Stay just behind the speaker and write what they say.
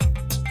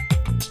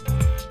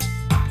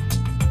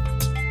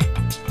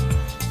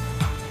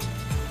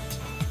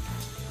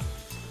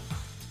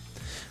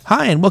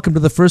Hi, and welcome to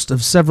the first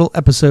of several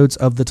episodes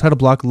of the Title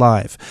Block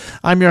Live.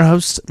 I'm your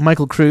host,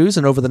 Michael Cruz,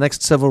 and over the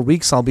next several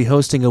weeks, I'll be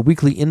hosting a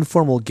weekly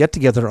informal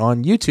get-together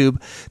on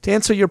YouTube to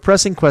answer your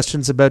pressing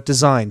questions about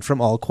design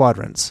from all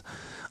quadrants.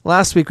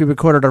 Last week, we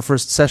recorded our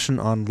first session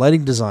on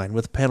lighting design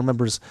with panel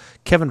members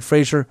Kevin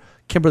Frazier,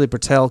 Kimberly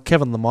Patel,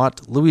 Kevin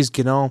Lamott, Louise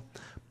Guinan,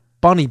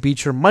 Bonnie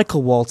Beecher,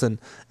 Michael Walton,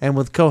 and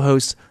with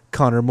co-host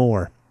Connor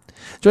Moore.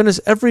 Join us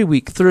every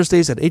week,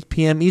 Thursdays at 8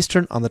 p.m.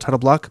 Eastern on the Title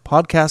Block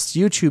Podcast's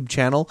YouTube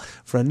channel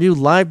for a new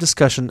live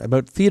discussion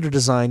about theatre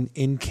design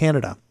in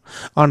Canada.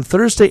 On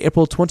Thursday,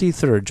 April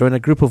 23rd, join a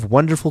group of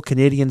wonderful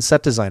Canadian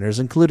set designers,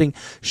 including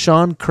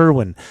Sean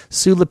Kerwin,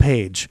 Sue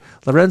LePage,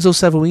 Lorenzo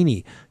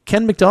Savoini,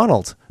 Ken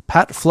McDonald,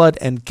 Pat Flood,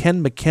 and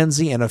Ken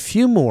McKenzie, and a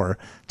few more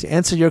to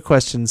answer your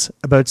questions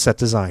about set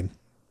design.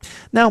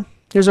 Now,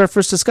 here's our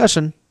first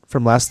discussion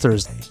from last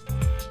Thursday.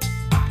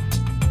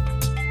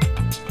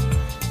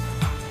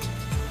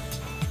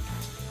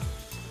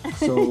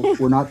 So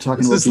we're not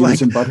talking about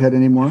Beavis and Butthead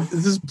anymore?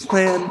 This is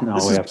plan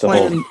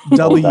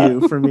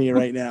W for me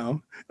right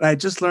now. And I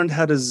just learned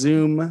how to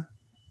Zoom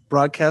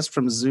broadcast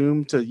from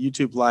Zoom to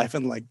YouTube Live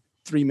in like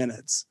 3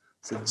 minutes.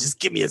 So just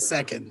give me a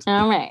second.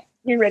 All right.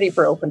 You're ready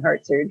for open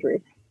heart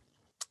surgery.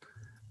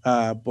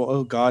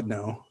 Oh, God,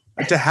 no.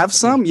 To have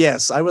some?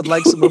 Yes, I would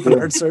like some open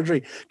heart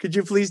surgery. Could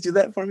you please do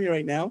that for me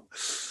right now?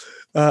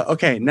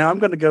 Okay, now I'm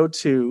going to go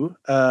to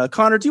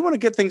Connor. Do you want to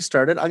get things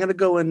started? I'm going to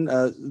go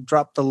and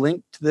drop the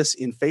link to this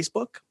in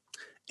Facebook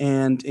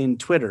and in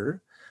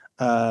Twitter,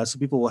 so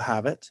people will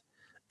have it.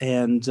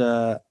 And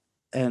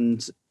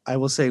I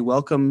will say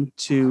welcome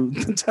to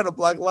the Title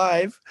Block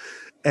Live,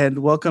 and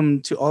welcome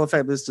to all the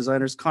fabulous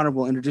designers. Connor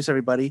will introduce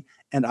everybody,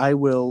 and I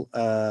will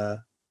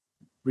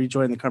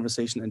rejoin the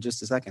conversation in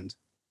just a second.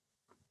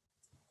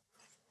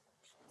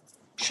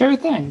 Sure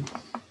thing.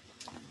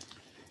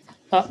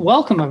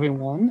 Welcome,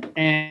 everyone,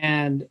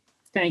 and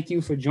thank you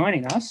for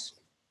joining us.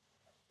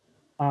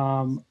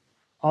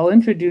 I'll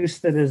introduce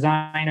the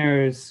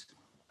designers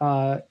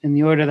in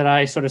the order that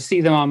I sort of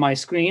see them on my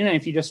screen, and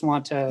if you just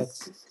want to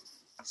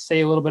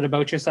say a little bit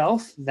about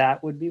yourself,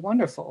 that would be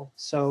wonderful.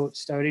 So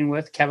starting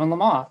with Kevin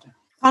Lamott.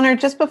 Connor,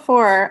 just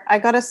before, I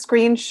got a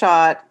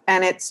screenshot,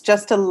 and it's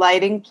just a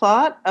lighting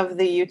plot of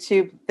the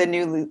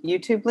new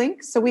YouTube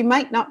link, so we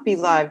might not be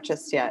live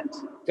just yet.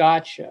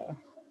 Gotcha.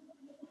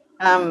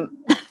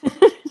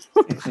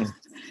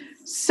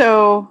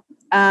 So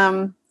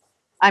I'm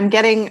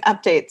getting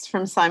updates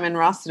from Simon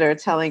Rossiter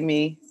telling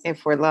me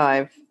if we're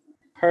live.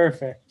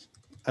 Perfect.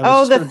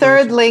 Oh, the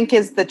third link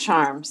is the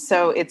charm.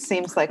 So it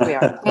seems like we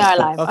are. We are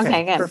live.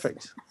 Okay, good.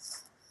 Perfect.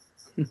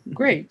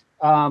 Great.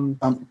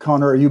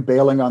 Connor, are you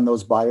bailing on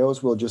those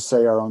bios? We'll just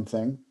say our own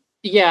thing.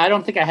 Yeah, I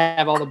don't think I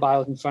have all the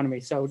bios in front of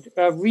me. So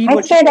read I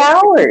what said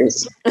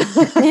ours.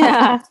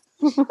 Yeah.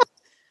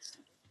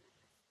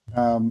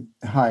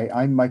 Hi,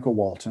 I'm Michael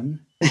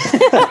Walton.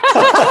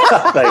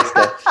 Thanks,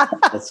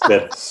 that's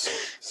good.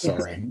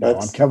 Sorry, no,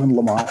 I'm Kevin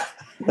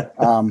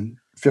Lamott.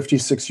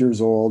 56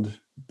 years old,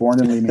 born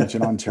in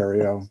Leamington,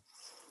 Ontario.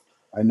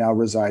 I now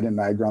reside in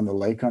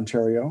Niagara-on-the-Lake,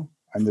 Ontario.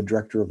 I'm the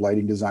director of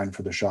lighting design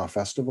for the Shaw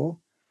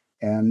Festival,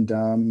 and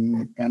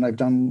I've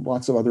done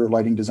lots of other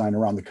lighting design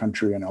around the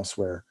country and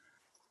elsewhere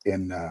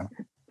in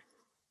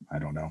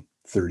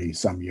 30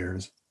 some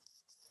years.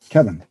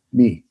 Kevin,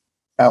 me.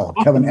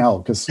 Kevin L,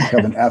 because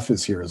Kevin F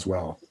is here as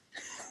well.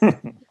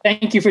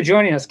 Thank you for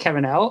joining us,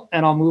 Kevin L.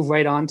 And I'll move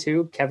right on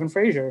to Kevin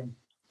Frazier.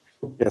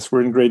 Yes,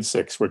 we're in grade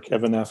 6. We're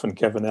Kevin F and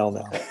Kevin L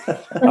now.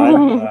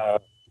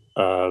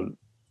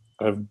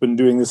 I've been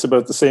doing this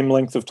about the same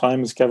length of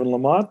time as Kevin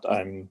Lamott.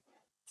 I'm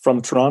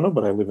from Toronto,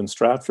 but I live in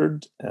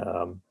Stratford.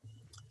 I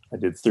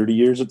did 30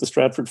 years at the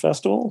Stratford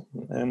Festival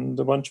and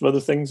a bunch of other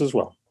things as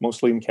well,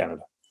 mostly in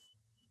Canada.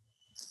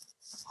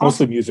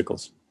 Mostly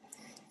musicals.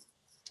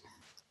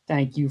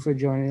 Thank you for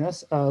joining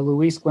us.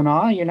 Louise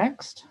Guinan, you're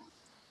next.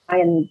 I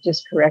am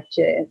just correct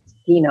you. It's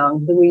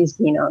Guinan, Louise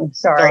Guinan.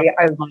 Sorry,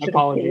 I my should have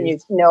apologies. given you.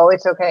 No,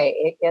 it's okay.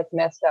 It gets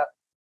messed up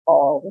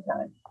all the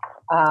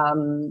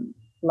time.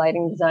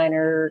 Lighting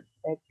designer,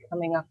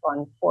 coming up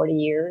on 40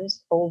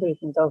 years, older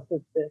than both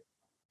of the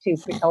two,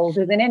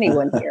 older than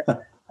anyone here.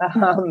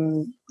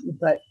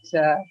 But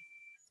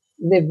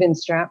live in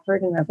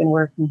Stratford, and I've been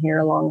working here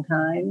a long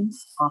time,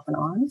 off and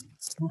on.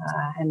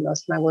 And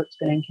most of my work's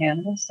been in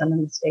Canada, some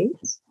in the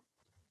States,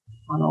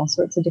 on all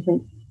sorts of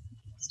different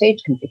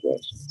stage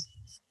configurations.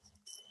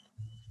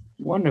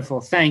 Wonderful.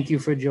 Thank you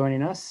for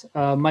joining us.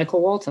 Michael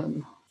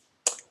Walton.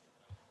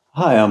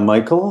 Hi, I'm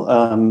Michael.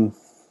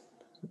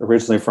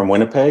 Originally from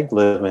Winnipeg,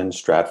 live in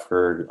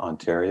Stratford,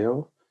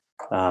 Ontario.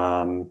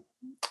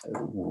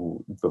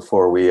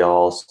 Before we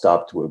all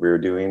stopped what we were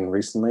doing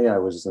recently, I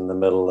was in the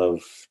middle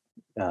of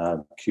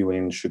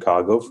queuing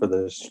Chicago for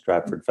the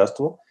Stratford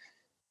Festival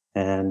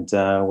and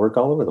work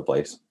all over the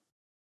place.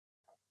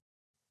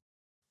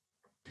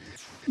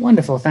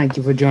 Wonderful. Thank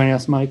you for joining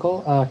us,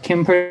 Michael.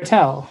 Kim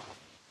Patel.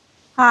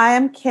 Hi,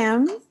 I'm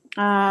Kim.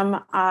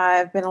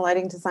 I've been a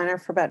lighting designer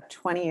for about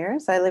 20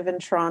 years. I live in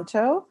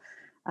Toronto.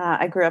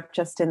 I grew up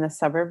just in the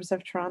suburbs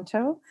of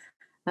Toronto.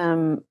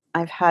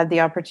 I've had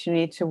the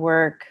opportunity to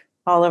work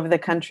all over the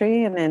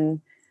country and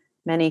in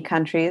many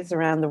countries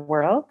around the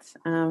world,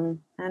 and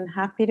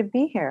happy to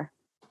be here.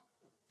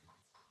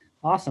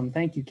 Awesome.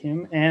 Thank you,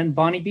 Kim. And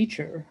Bonnie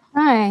Beecher.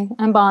 Hi,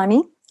 I'm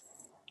Bonnie.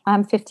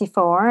 I'm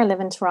 54. I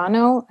live in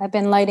Toronto. I've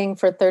been lighting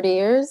for 30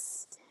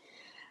 years.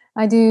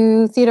 I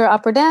do theater,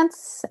 opera,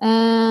 dance,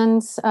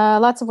 and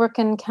lots of work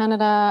in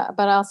Canada,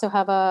 but I also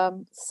have a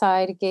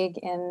side gig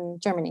in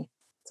Germany.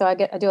 So I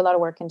do a lot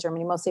of work in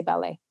Germany, mostly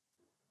ballet.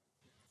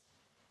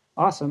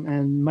 Awesome.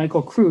 And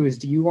Michael Cruz,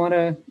 do you want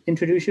to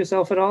introduce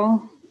yourself at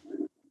all?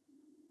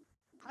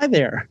 Hi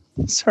there.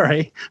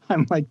 Sorry,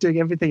 I'm like doing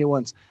everything at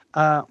once.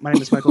 My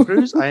name is Michael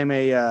Cruz. I am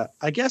a,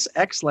 I guess,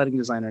 ex-lighting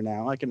designer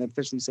now. I can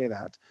officially say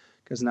that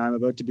because now I'm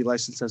about to be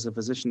licensed as a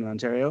physician in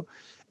Ontario.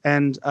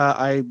 And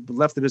I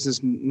left the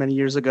business many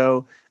years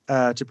ago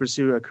to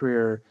pursue a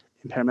career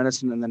in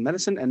paramedicine and then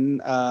medicine.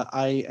 And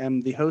I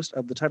am the host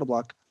of the Title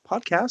Block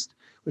podcast,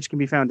 which can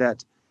be found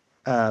at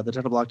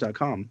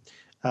thetitleblock.com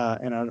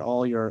and on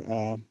all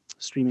your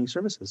streaming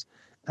services.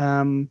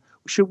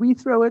 Should we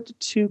throw it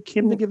to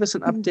Kim to give us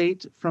an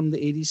update from the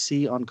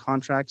ADC on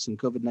contracts and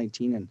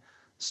COVID-19 and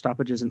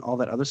stoppages and all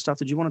that other stuff?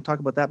 Did you want to talk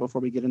about that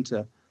before we get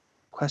into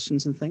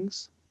questions and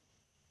things?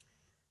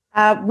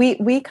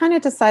 We kind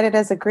of decided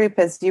as a group,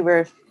 as you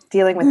were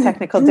dealing with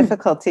technical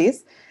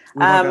difficulties.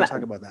 We're not going to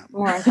talk about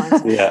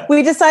that. Yeah.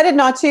 We decided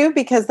not to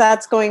because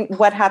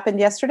what happened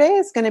yesterday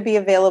is going to be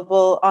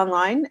available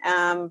online,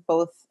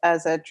 both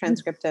as a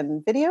transcript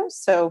and video.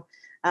 So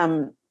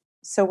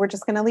we're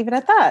just going to leave it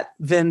at that.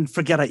 Then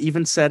forget I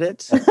even said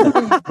it.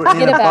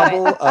 We're in a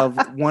bubble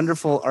of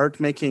wonderful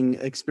art-making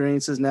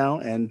experiences now,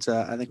 and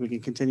I think we can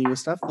continue with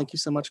stuff. Thank you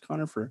so much,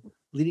 Connor, for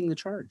leading the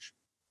charge.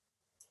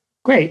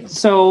 Great.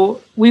 So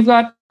we've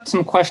got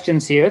some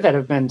questions here that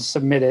have been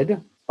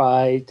submitted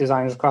by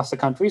designers across the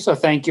country. So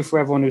thank you for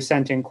everyone who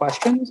sent in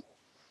questions.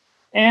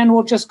 And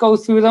we'll just go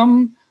through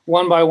them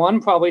one by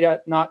one, probably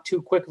at not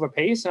too quick of a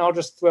pace. And I'll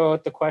just throw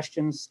out the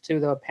questions to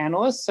the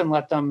panelists and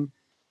let them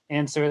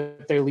answer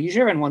at their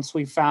leisure. And once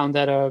we've found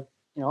that a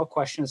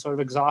question has sort of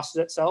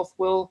exhausted itself,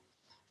 we'll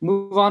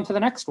move on to the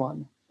next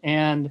one.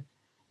 And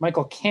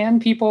Michael, can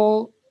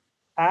people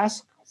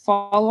ask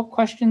follow-up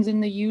questions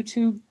in the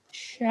YouTube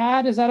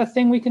chat? Is that a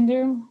thing we can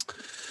do?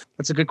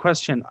 That's a good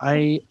question.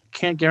 I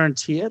can't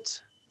guarantee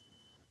it.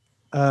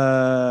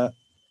 I'm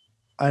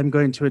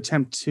going to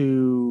attempt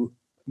to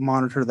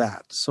monitor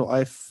that. So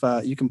if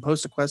you can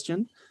post a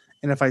question,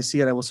 and if I see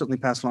it, I will certainly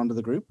pass it on to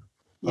the group.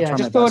 Yeah,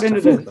 just throw it into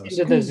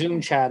the Zoom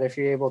chat if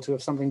you're able to,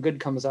 if something good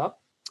comes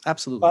up.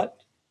 Absolutely.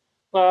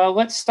 But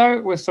let's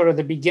start with sort of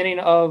the beginning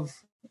of,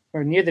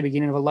 or near the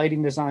beginning of a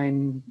lighting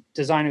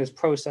designer's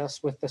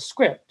process with the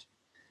script.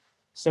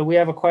 So we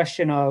have a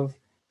question of,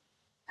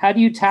 how do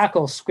you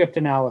tackle script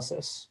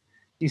analysis?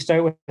 Do you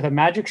start with a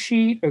magic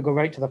sheet or go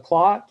right to the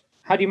plot?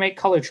 How do you make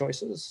color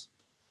choices?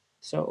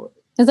 So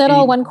is that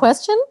all one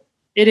question?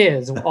 It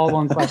is all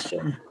one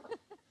question.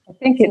 I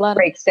think it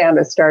breaks down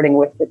to starting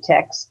with the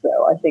text,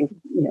 though. I think,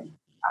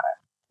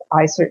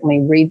 I certainly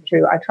read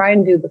through. I try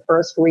and do the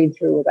first read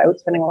through without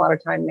spending a lot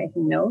of time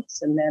making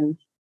notes. And then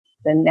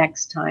the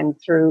next time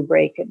through,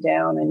 break it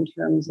down in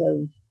terms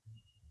of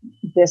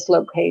this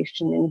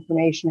location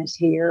information is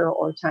here,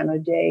 or time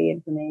of day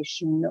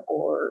information,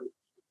 or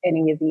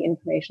any of the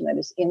information that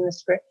is in the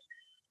script,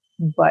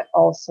 but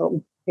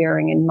also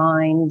bearing in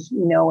mind,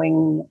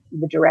 knowing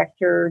the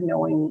director,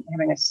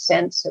 having a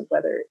sense of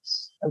whether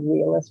it's a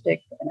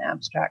realistic, an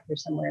abstract, or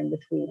somewhere in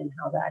between, and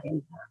how that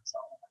impacts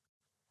all of it.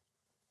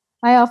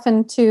 I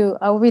often too,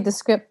 I'll read the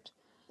script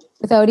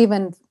without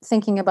even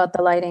thinking about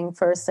the lighting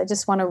first. I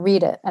just want to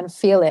read it and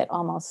feel it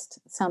almost.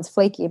 It sounds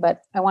flaky,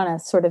 but I want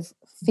to sort of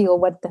feel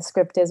what the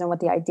script is and what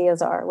the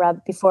ideas are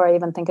before I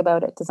even think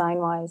about it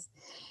design-wise.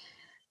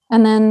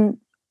 And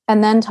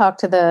then talk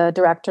to the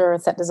director or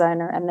set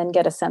designer and then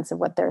get a sense of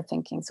what they're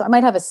thinking. So I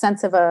might have a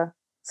sense of a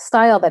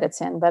style that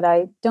it's in, but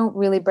I don't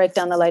really break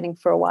down the lighting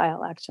for a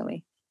while,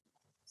 actually.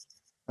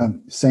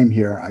 Same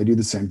here. I do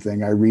the same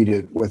thing. I read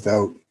it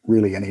without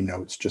really any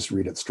notes, just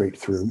read it straight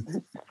through.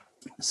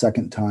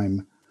 Second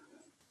time,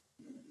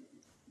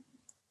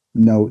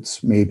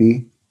 notes,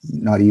 maybe,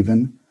 not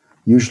even.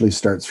 Usually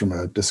starts from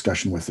a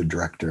discussion with the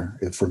director,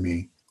 for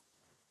me,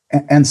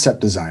 and set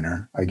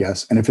designer, I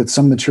guess. And if it's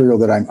some material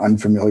that I'm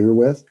unfamiliar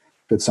with,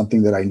 if it's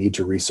something that I need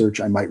to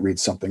research, I might read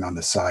something on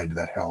the side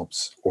that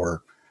helps,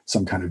 or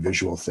some kind of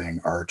visual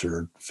thing, art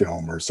or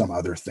film or some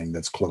other thing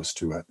that's close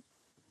to it.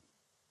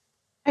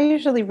 I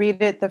usually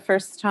read it the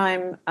first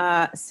time,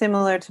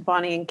 similar to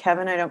Bonnie and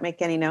Kevin. I don't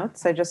make any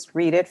notes. I just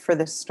read it for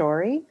the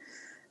story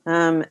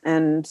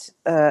and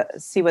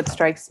see what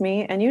strikes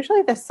me. And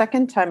usually the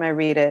second time I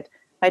read it,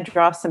 I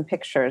draw some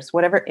pictures,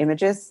 whatever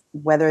images,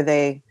 whether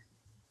they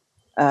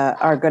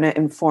are going to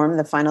inform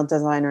the final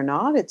design or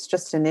not. It's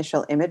just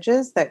initial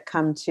images that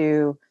come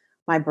to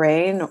my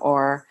brain,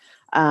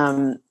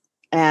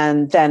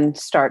 and then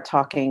start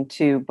talking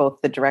to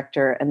both the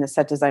director and the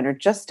set designer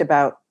just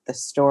about the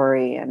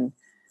story and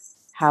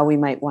how we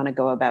might want to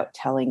go about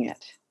telling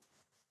it.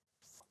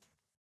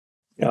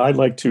 Yeah, I'd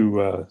like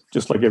to,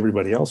 just like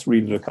everybody else,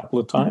 read it a couple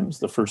of times.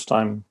 The first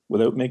time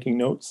without making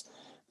notes,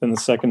 then the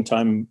second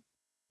time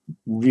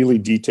really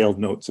detailed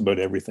notes about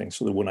everything,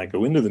 so that when I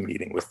go into the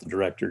meeting with the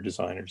director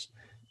designers,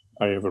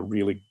 I have a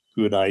really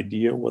good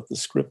idea what the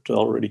script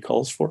already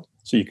calls for.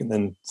 So you can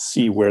then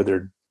see where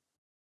they're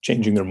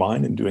changing their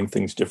mind and doing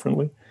things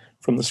differently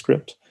from the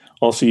script.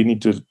 Also, you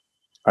need to,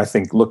 I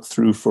think, look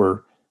through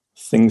for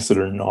things that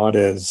are not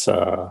as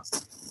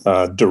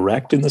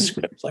direct in the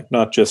script, like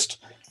not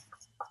just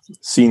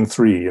scene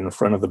 3 in the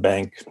front of the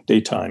bank,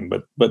 daytime,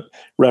 but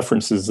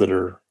references that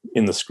are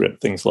in the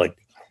script, things like,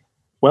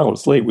 well,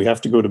 it's late, we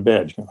have to go to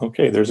bed.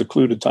 Okay, there's a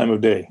clue to time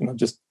of day.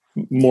 Just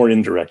more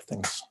indirect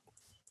things.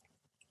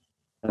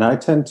 And I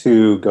tend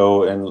to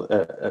go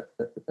and,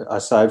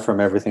 aside from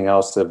everything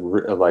else,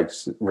 like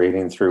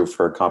reading through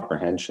for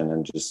comprehension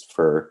and just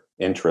for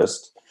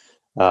interest,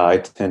 I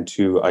tend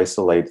to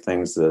isolate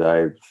things that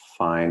I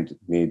find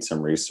need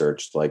some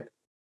research, like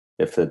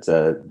if it's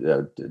a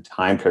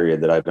time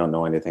period that I don't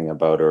know anything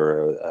about,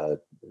 or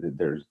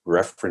they're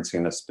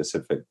referencing a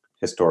specific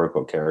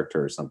historical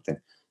character or something.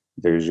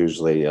 There's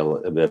usually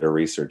a bit of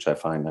research I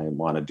find I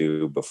want to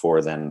do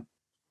before then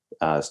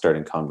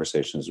starting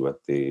conversations with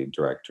the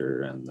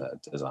director and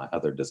the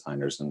other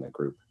designers in the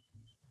group.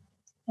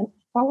 And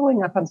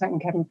following up on something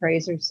Kevin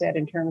Fraser said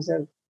in terms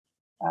of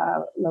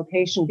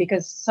location,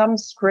 because some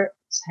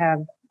scripts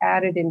have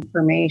added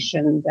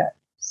information that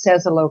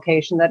says a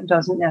location that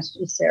doesn't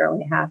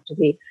necessarily have to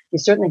be. You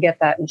certainly get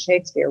that in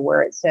Shakespeare,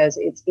 where it says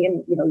it's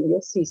in,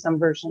 you'll see some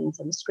versions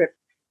of the script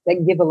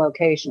that give a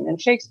location,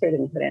 and Shakespeare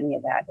didn't put any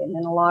of that in,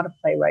 and a lot of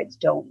playwrights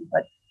don't,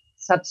 but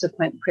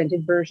subsequent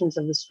printed versions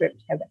of the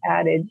script have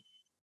added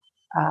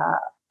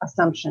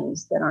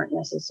assumptions that aren't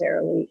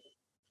necessarily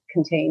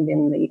contained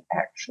in the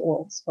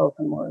actual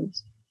spoken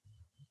words.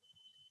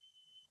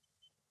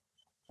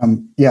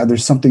 Yeah,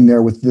 there's something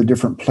there with the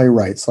different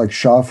playwrights. Like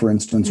Shaw, for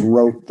instance,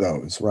 wrote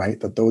those, right?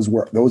 That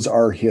those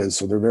are his,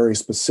 so they're very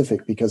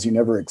specific because he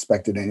never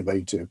expected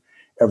anybody to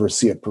ever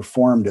see it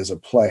performed as a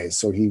play.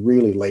 So he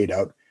really laid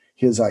out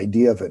his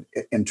idea of it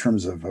in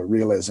terms of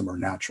realism or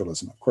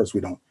naturalism. Of course,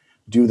 we don't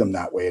do them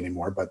that way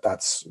anymore, but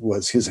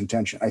was his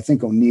intention. I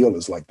think O'Neill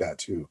is like that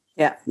too.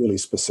 Yeah. Really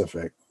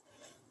specific.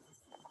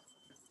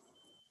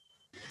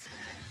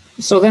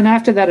 So then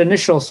after that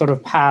initial sort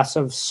of pass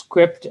of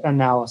script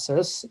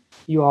analysis,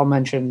 you all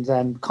mentioned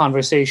then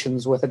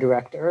conversations with a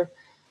director.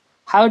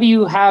 How do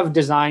you have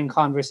design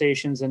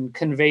conversations and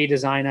convey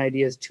design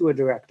ideas to a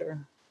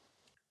director?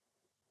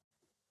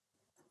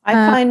 I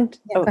find,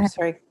 go ahead.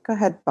 Sorry, go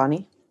ahead,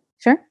 Bonnie.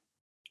 Sure.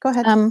 Go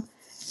ahead.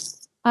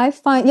 I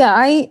find,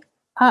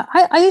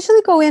 I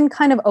usually go in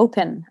kind of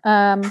open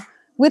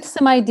with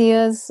some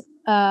ideas,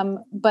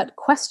 but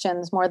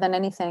questions more than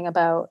anything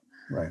about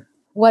Right.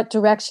 what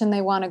direction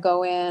they want to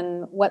go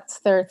in, what's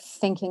their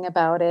thinking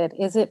about it.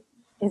 Is it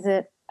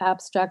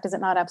abstract? Is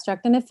it not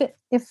abstract? And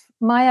if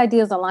my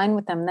ideas align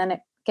with them, then it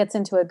gets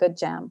into a good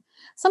jam.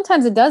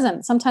 Sometimes it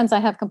doesn't. Sometimes I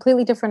have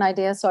completely different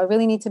ideas. So I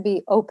really need to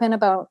be open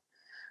about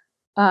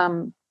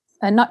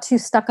and not too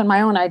stuck on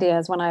my own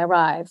ideas when I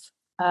arrive.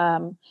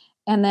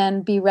 And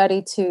then be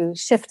ready to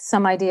shift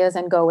some ideas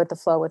and go with the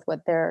flow with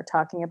what they're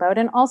talking about.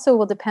 And also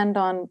will depend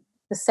on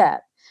the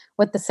set,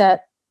 what the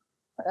set,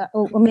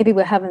 or maybe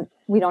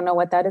we don't know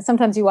what that is.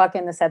 Sometimes you walk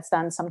in, the set's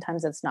done.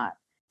 Sometimes it's not.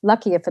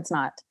 Lucky if it's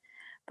not.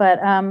 But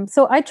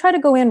so I try to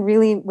go in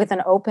really with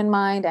an open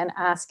mind and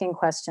asking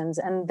questions.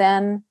 And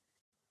then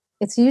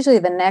it's usually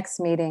the next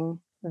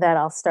meeting that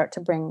I'll start to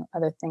bring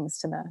other things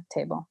to the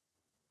table.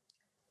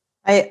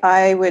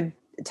 I would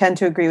tend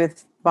to agree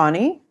with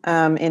Bonnie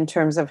in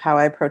terms of how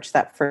I approach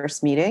that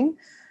first meeting.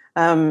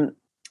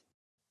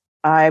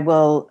 I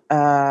will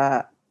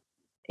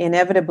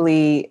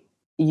inevitably,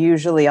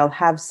 usually I'll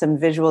have some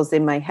visuals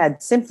in my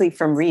head simply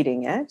from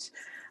reading it.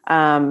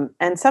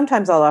 And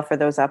sometimes I'll offer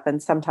those up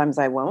and sometimes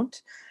I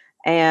won't.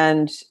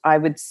 And I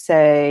would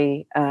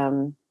say,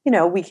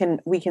 we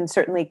can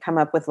certainly come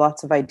up with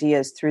lots of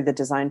ideas through the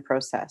design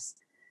process.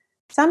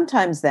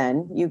 Sometimes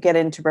then you get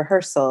into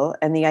rehearsal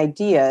and the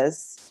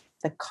ideas,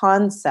 the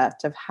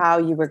concept of how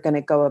you were going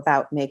to go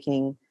about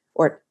making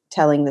or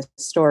telling the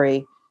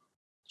story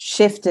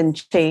shift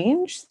and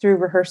change through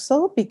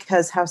rehearsal,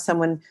 because how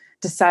someone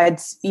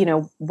decides,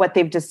 what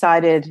they've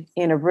decided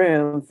in a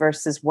room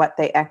versus what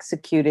they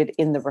executed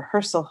in the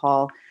rehearsal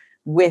hall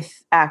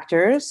with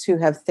actors who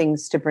have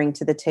things to bring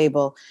to the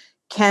table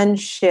can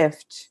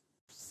shift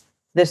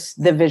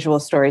the visual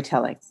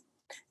storytelling.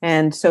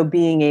 And so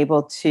being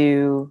able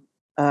to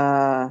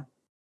go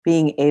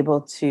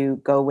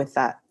with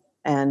that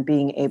and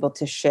being able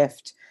to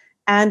shift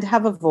and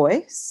have a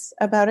voice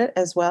about it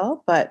as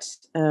well. But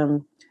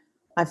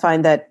I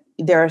find that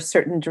there are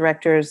certain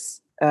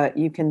directors,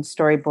 you can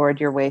storyboard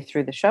your way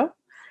through the show,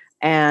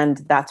 and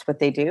that's what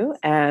they do.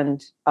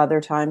 And other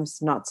times,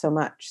 not so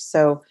much.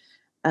 So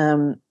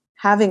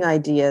having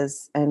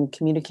ideas and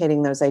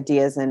communicating those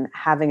ideas and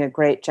having a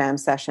great jam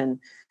session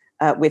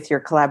with your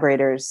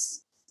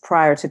collaborators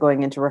prior to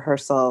going into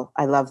rehearsal,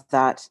 I love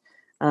that.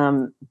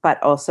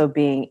 But also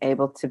being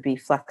able to be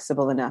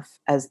flexible enough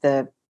as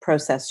the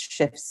process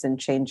shifts and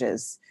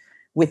changes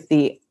with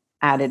the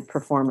added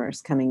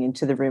performers coming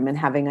into the room and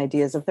having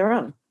ideas of their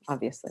own,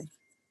 obviously.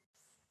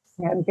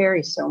 Yeah, it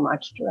varies so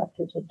much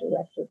director to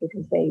director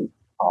because they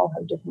all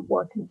have different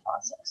working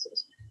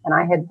processes. And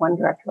I had one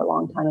director a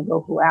long time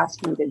ago who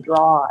asked me to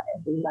draw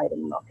every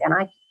lighting look, and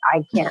I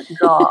can't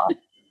draw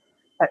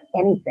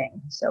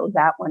anything. So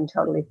that one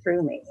totally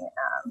threw me.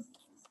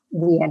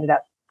 We ended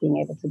up being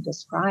able to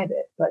describe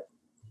it, but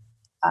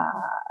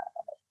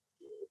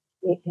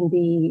it can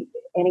be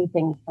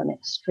anything from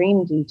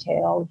extreme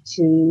detail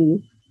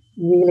to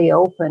really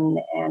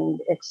open and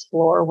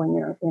explore when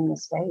you're in the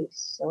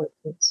space. So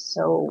it's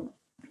so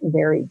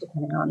varied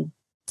depending on.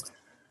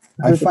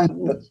 I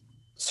find that,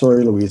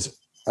 sorry, Louise,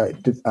 I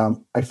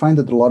find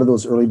that a lot of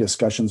those early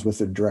discussions with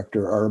the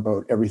director are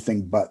about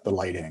everything but the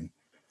lighting.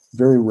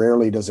 Very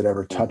rarely does it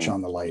ever touch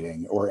on the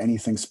lighting or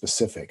anything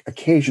specific.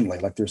 Occasionally,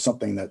 like there's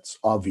something that's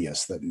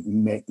obvious that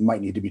might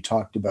need to be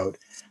talked about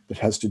that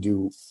has to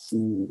do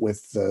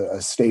with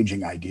a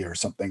staging idea or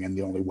something. And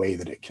the only way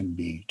that it can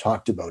be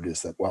talked about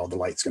is that, well, the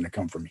light's going to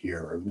come from here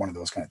or one of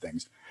those kind of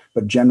things.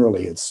 But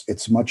generally,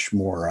 it's much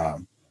more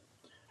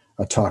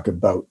a talk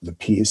about the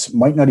piece.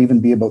 Might not even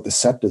be about the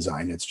set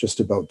design. It's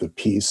just about the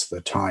piece, the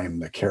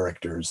time, the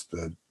characters,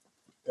 the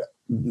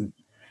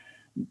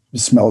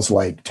smells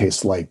like,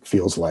 tastes like,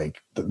 feels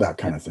like, that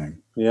kind of thing.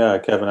 Yeah,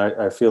 Kevin,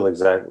 I feel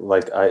exactly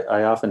like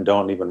I often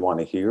don't even want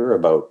to hear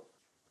about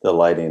the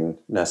lighting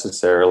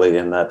necessarily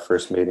in that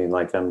first meeting.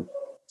 Like I'm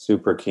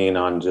super keen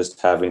on just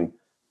having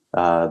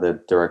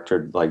the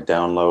director like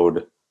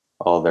download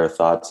all their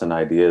thoughts and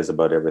ideas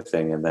about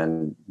everything, and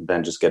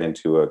then just get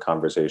into a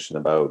conversation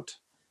about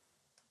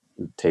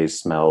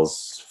taste,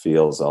 smells,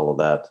 feels, all of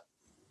that,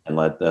 and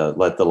let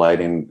the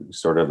lighting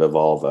sort of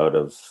evolve out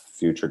of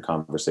future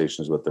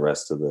conversations with the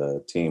rest of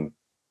the team.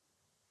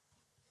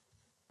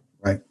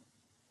 Right.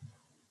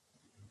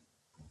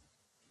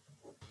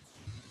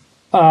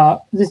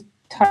 This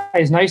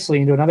ties nicely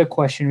into another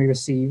question we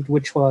received,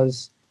 which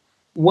was,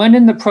 when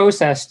in the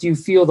process do you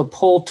feel the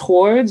pull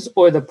towards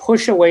or the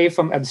push away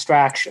from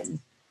abstraction?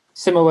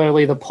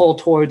 Similarly, the pull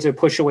towards or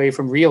push away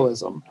from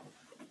realism.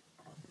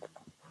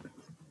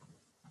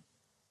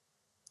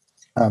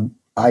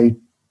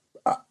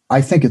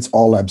 I think it's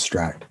all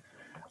abstract.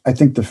 I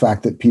think the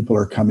fact that people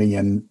are coming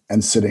in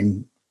and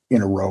sitting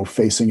in a row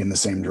facing in the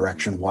same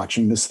direction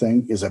watching this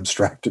thing is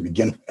abstract to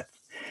begin with.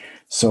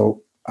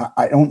 So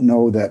I don't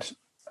know that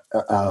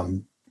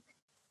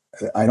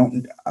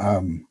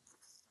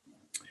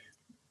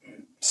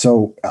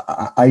so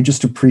I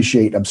just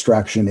appreciate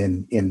abstraction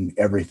in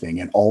everything,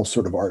 in all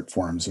sort of art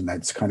forms, and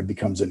that's kind of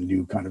becomes a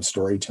new kind of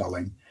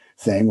storytelling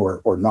thing,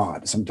 or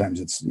not.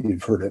 Sometimes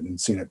you've heard it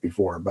and seen it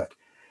before, but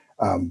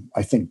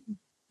I think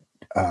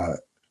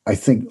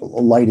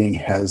lighting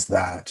has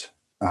that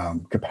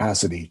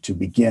capacity to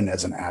begin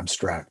as an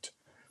abstract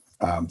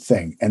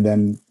thing, and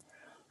then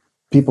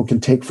people can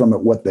take from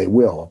it what they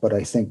will. But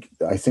I think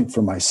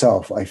for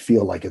myself, I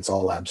feel like it's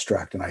all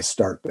abstract, and I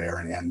start there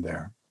and end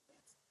there.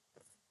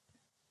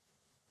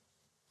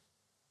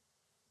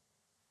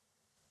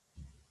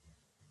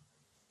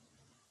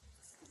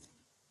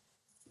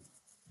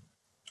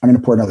 I'm going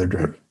to pour another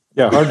drink.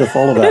 Yeah, hard to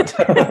follow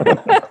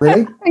that.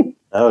 Really?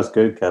 That was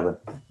good, Kevin.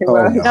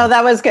 Oh, No,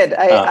 that was good.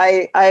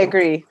 I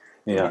agree.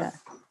 Yeah.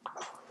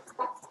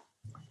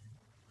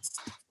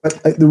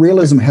 But the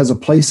realism has a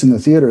place in the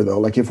theater, though.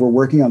 Like if we're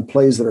working on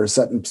plays that are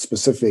set in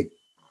specific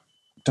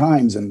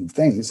times and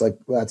things, like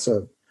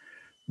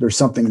there's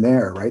something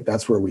there, right?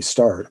 That's where we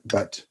start.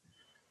 But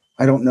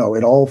I don't know.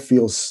 It all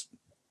feels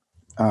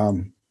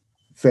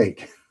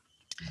fake.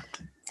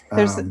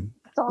 There's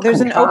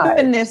an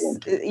openness,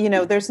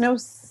 there's no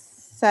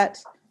set,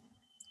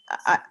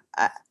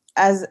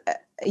 as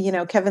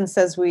Kevin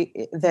says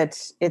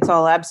that it's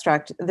all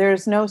abstract.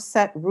 There's no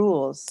set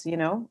rules,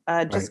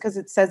 just because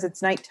it says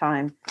it's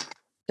nighttime.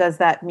 Does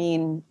that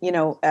mean,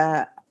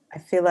 I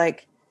feel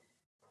like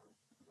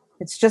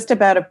it's just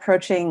about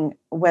approaching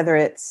whether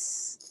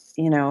it's,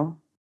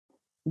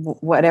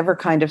 whatever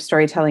kind of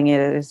storytelling it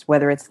is,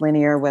 whether it's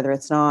linear, whether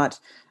it's not,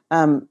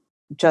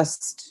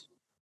 just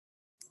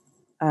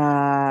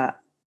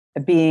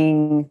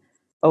being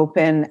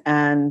open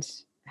and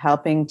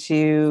helping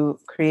to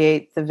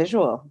create the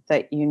visual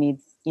that you need,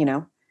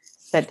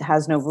 that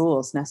has no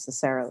rules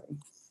necessarily.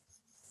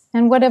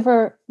 And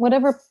whatever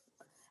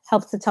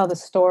helps to tell the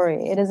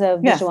story. It is a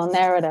visual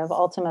narrative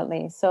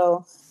ultimately.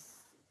 So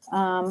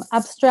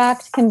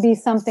abstract can be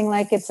something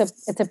like it's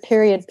a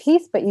period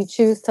piece, but you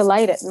choose to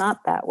light it not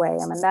that way.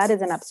 I mean, that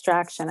is an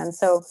abstraction. And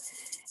so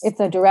if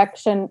a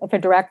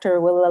director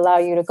will allow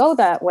you to go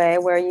that way,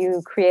 where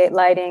you create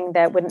lighting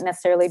that wouldn't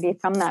necessarily be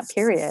from that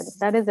period,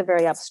 that is a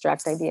very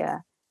abstract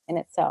idea in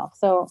itself.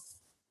 So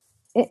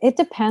it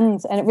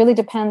depends, and it really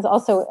depends.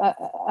 Also,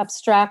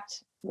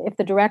 abstract. If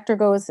the director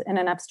goes in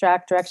an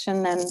abstract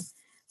direction, then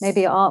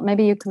maybe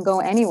you can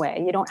go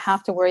anyway. You don't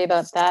have to worry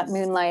about that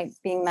moonlight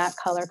being that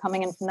color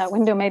coming in from that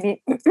window.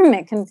 Maybe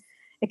it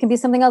can be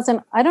something else.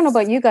 And I don't know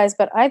about you guys,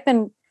 but I've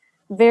been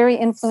very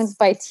influenced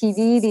by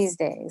TV these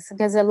days,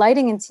 because the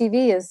lighting in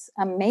TV is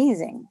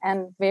amazing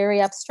and very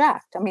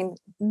abstract. I mean,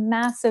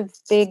 massive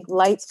big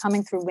lights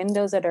coming through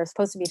windows that are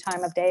supposed to be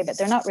time of day, but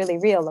they're not really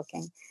real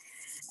looking.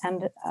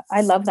 And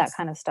I love that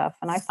kind of stuff,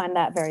 and I find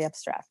that very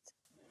abstract.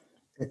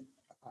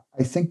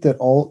 I think that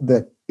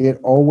it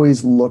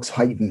always looks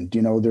heightened.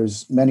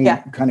 There's many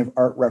kind of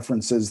art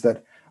references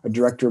that a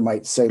director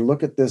might say,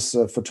 look at this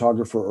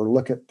photographer, or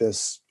look at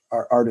this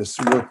artist's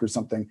work or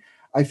something.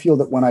 I feel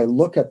that when I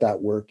look at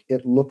that work,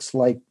 it looks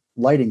like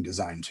lighting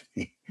design to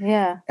me.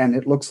 Yeah. And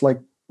it looks like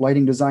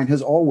lighting design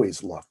has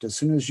always looked. As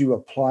soon as you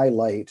apply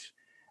light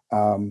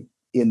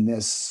in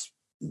this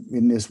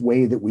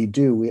way that we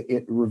do,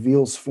 it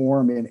reveals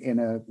form in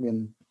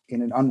an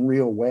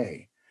unreal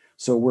way.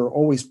 So we're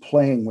always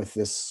playing with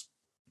this.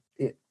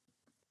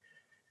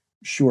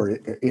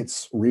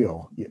 It's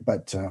real,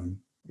 but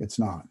it's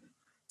not.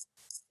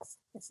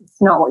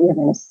 It's not what you're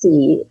going to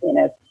see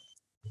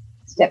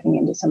stepping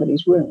into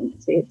somebody's room.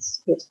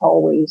 It's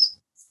always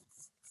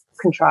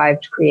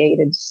contrived,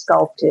 created,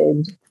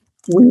 sculpted.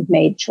 We've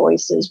made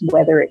choices,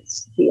 whether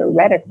it's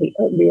theoretically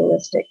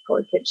realistic for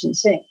a kitchen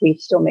sink. We've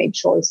still made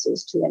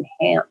choices to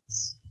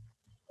enhance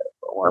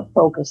or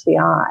focus the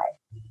eye.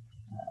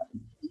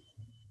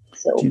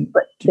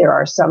 But there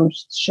are some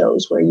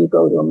shows where you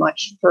go to a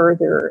much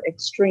further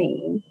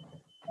extreme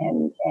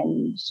and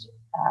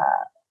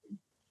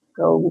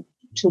go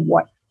to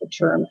what the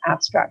term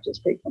abstract is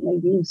frequently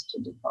used to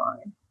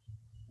define.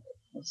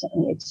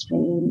 Something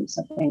extreme,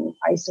 something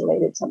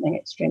isolated, something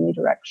extremely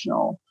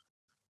directional.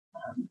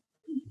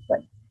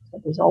 But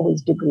there's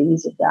always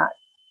degrees of that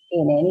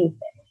in anything.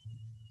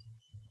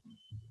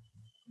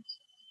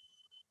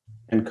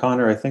 And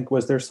Connor, I think,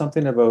 was there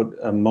something about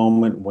a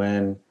moment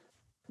when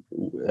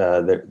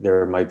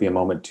there might be a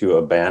moment to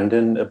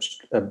abandon?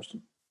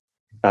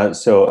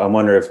 So I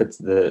wonder if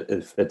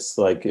it's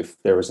like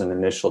if there was an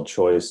initial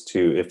choice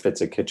to, if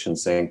it's a kitchen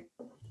sink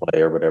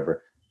play or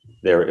whatever,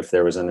 if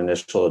there was an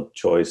initial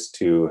choice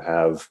to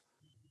have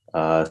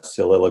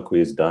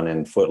soliloquies done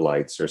in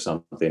footlights or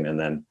something, and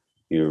then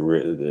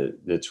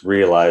it's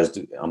realized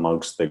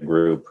amongst the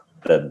group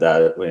that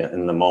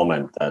in the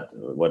moment that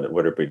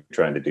what are we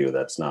trying to do?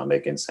 That's not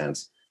making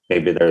sense.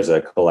 Maybe there's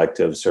a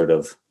collective sort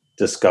of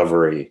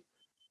discovery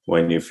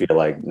when you feel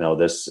like, no,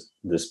 this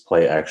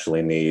play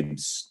actually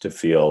needs to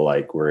feel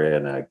like we're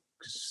in a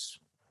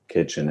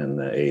kitchen in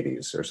the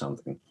 80s or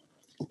something.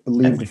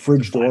 Leave the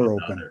fridge door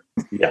open.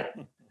 Yeah.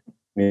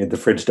 You need the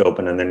fridge to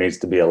open, and there needs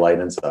to be a light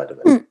inside of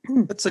it.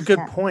 That's a good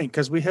point,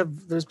 because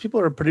there's people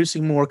who are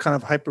producing more kind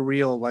of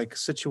hyper-real, like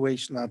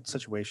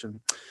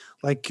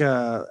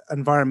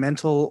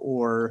environmental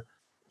or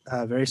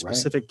very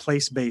specific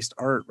place-based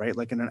art, right?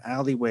 Like in an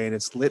alleyway, and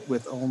it's lit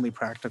with only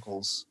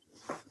practicals.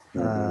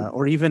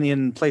 Or even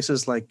in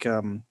places like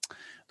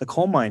the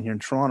coal mine here in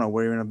Toronto,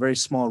 where you're in a very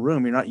small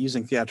room, you're not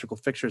using theatrical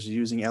fixtures, you're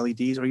using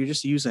LEDs, or you're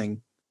just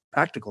using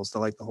practicals to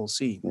light the whole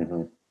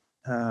scene.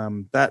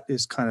 That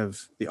is kind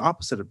of the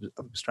opposite of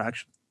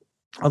abstraction.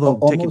 Although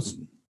almost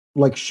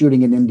like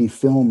shooting an indie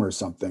film or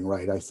something,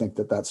 right? I think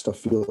that stuff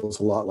feels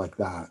a lot like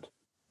that.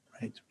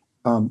 Right.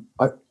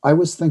 I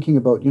was thinking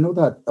about,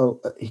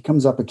 that he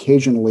comes up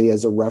occasionally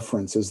as a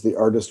reference as the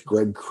artist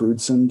Greg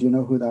Crewdson. Do you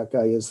know who that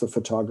guy is, the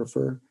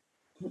photographer?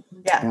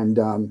 Yeah.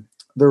 And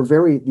they're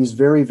these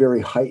very,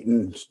 very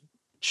heightened,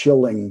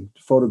 chilling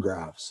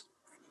photographs.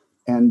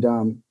 And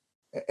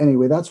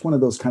anyway, that's one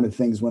of those kind of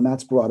things, when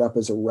that's brought up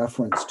as a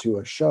reference to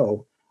a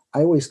show, I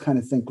always kind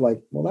of think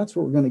like, well, that's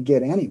what we're going to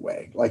get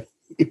anyway. Like,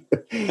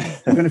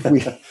 even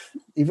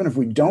if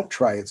we don't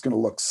try, it's going to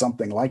look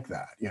something like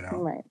that,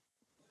 Right.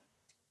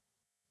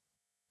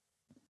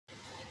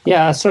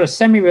 Yeah, a sort of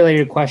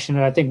semi-related question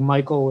that I think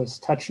Michael was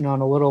touching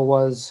on a little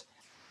was,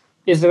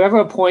 is there ever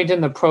a point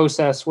in the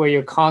process where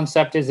your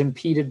concept is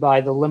impeded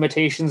by the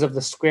limitations of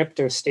the script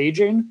or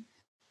staging?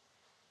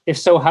 If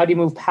so, how do you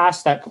move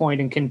past that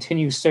point and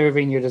continue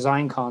serving your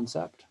design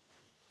concept?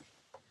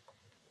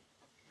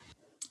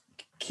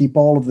 Keep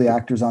all of the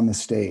actors on the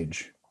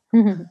stage.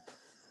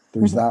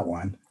 There's that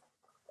one.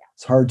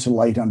 It's hard to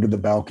light under the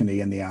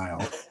balcony in the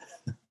aisle.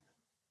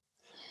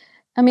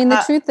 I mean,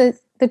 the truth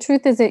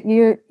is that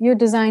your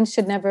design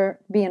should never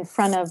be in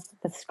front of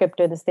the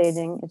script or the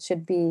staging. It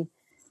should be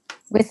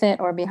with it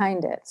or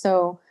behind it.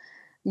 So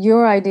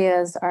your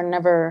ideas are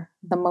never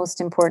the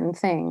most important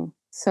thing.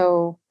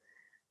 So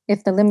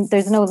if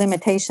there's no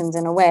limitations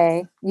in a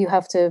way, you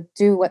have to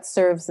do what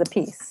serves the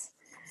piece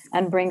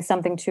and bring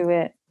something to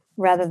it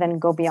rather than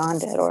go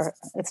beyond it. Or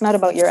it's not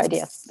about your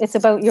idea. It's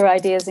about your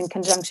ideas in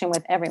conjunction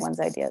with everyone's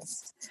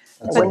ideas.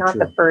 We're not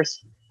the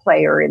first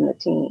player in the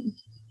team.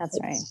 That's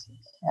right.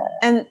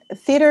 And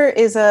theater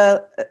is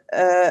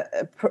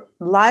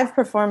live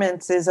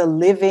performance is a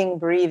living,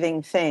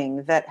 breathing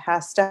thing that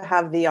has to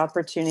have the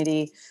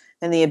opportunity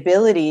and the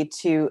ability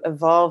to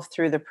evolve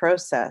through the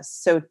process.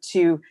 So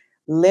to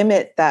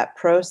limit that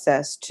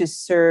process to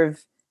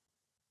serve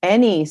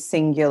any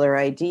singular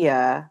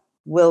idea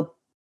will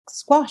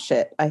squash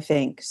it, I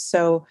think.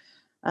 So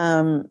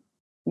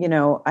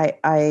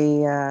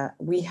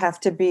we have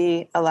to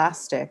be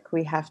elastic.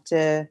 We have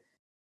to,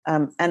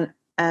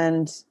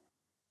 and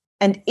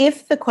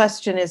if the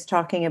question is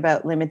talking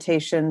about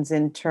limitations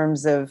in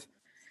terms of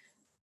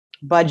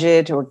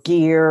budget or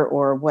gear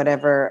or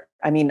whatever,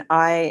 I mean,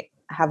 I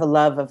have a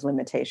love of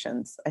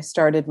limitations. I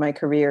started my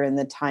career in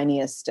the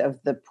tiniest of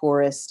the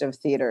poorest of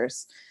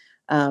theaters.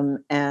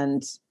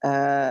 And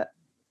I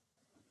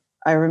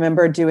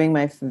remember doing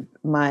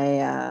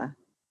my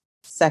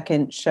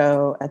second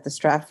show at the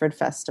Stratford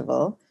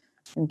Festival,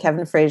 and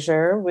Kevin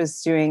Fraser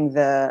was doing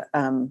the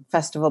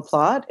festival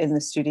plot in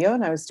the studio,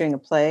 and I was doing a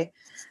play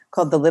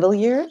called The Little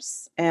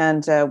Years,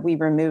 and we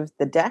removed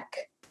the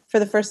deck for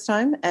the first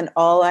time, and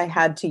all I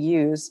had to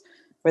use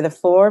were the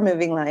 4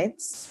 moving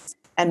lights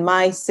and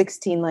my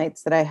 16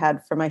 lights that I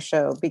had for my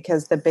show,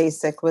 because the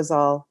basic was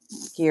all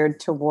geared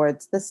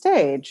towards the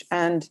stage.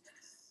 And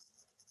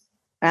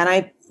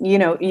I,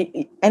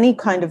 any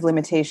kind of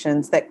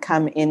limitations that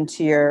come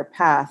into your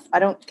path, I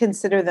don't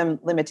consider them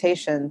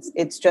limitations.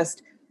 It's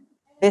just,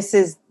 this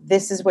is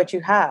what you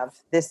have.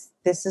 This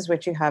is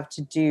what you have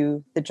to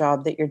do the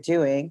job that you're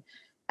doing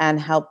and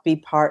help be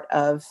part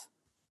of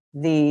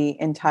the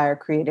entire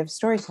creative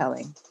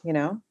storytelling,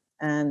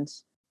 and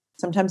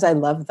sometimes I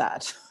love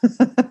that.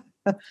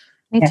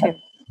 Me too.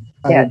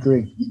 I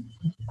agree.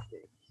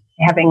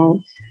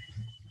 Having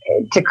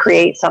to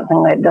create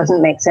something that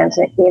doesn't make sense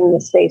in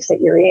the space that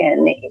you're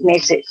in, it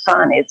makes it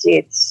fun. It's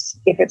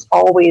if it's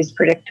always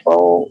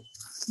predictable,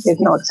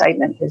 there's no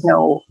excitement. There's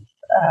no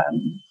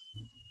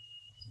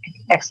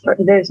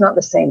there's not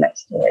the same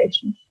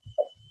exploration.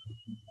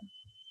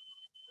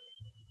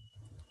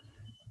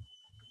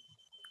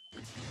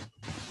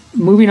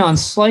 Moving on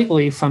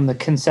slightly from the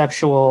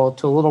conceptual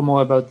to a little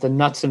more about the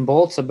nuts and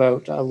bolts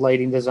about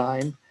lighting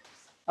design.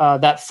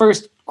 That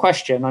first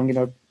question, I'm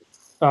going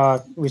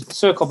to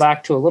circle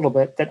back to a little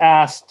bit, that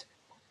asked,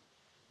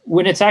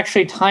 when it's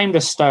actually time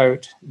to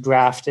start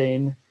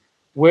drafting,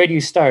 where do you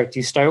start? Do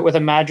you start with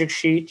a magic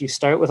sheet? Do you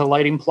start with a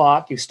lighting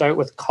plot? Do you start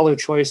with color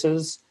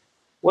choices?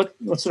 What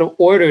sort of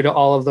order do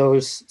all of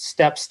those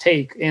steps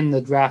take in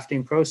the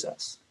drafting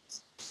process?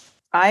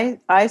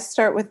 I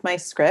start with my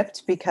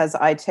script because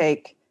I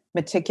take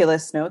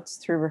meticulous notes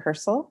through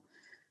rehearsal.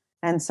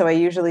 And so I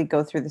usually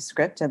go through the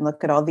script and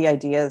look at all the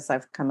ideas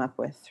I've come up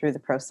with through the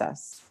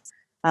process.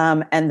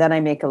 And then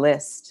I make a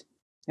list.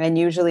 And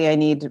usually I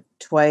need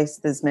twice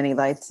as many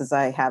lights as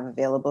I have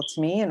available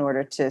to me in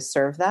order to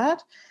serve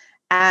that.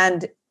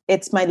 And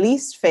it's my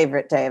least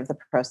favorite day of the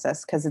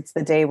process because it's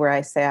the day where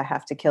I say I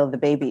have to kill the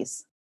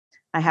babies.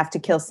 I have to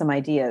kill some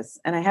ideas.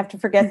 And I have to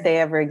forget they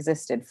ever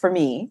existed for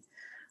me.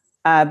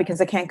 Because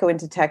I can't go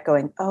into tech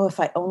going, oh, if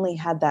I only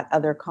had that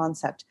other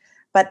concept.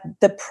 But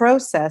the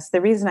process,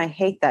 the reason I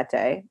hate that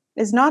day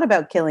is not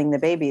about killing the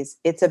babies.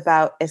 It's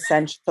about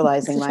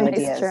essentializing my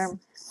ideas. Term.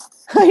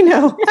 I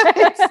know.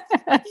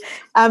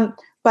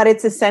 But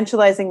it's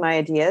essentializing my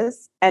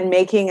ideas and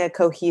making a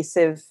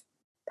cohesive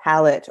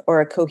palette or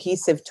a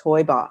cohesive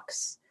toy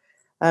box.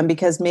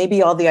 Because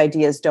maybe all the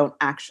ideas don't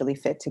actually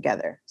fit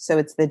together. So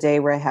it's the day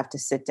where I have to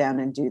sit down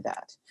and do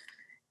that.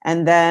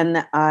 And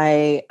then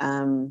I...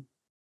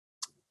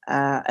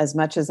 as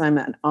much as I'm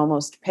an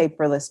almost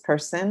paperless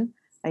person,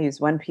 I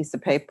use one piece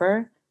of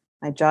paper,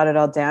 I jot it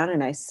all down,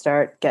 and I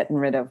start getting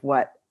rid of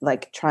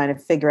trying to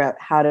figure out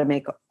how to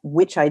make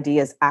which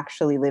ideas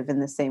actually live in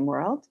the same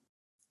world.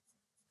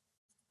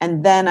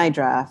 And then I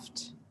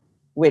draft,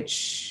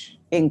 which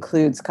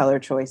includes color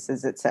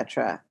choices,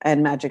 etc.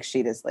 And magic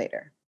sheet is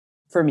later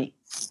for me.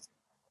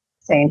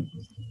 Same.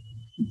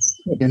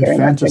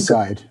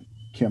 Infanticide,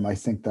 Kim, I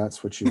think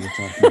that's what you were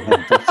talking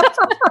about.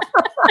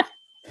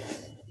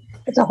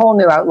 It's a whole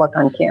new outlook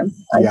on Kim.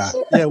 Yeah.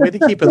 Way to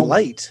keep it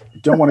light.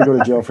 Don't want to go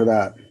to jail for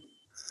that.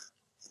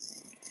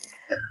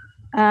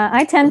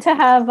 I tend to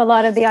have a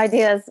lot of the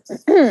ideas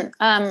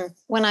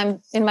when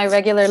I'm in my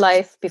regular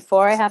life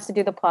before I have to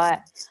do the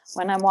plot.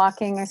 When I'm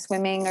walking or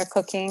swimming or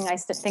cooking, I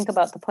think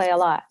about the play a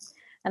lot.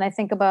 And I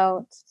think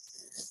about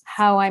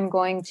how I'm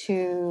going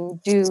to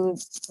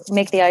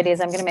make the ideas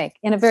I'm going to make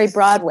in a very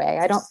broad way.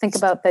 I don't think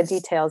about the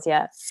details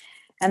yet.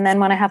 And then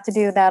when I have to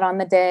do that on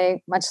the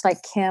day, much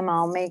like Kim,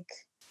 I'll make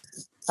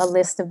a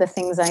list of the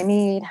things I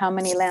need. How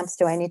many lamps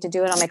do I need to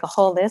do it? I'll make a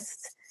whole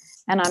list.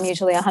 And I'm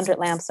usually 100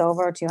 lamps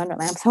over or 200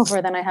 lamps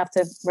over. Then I have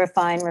to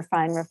refine.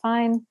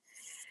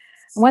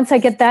 Once I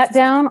get that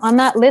down on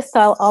that list,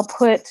 I'll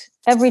put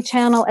every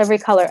channel, every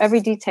color,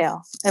 every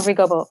detail, every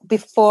gobo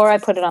before I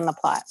put it on the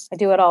plot. I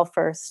do it all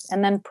first.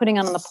 And then putting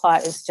it on the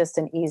plot is just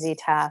an easy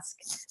task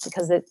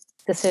because the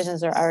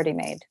decisions are already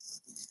made.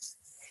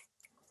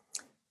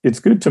 It's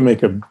good to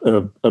make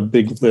a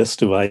big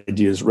list of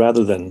ideas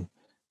rather than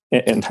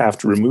and have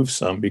to remove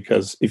some,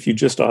 because if you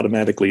just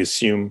automatically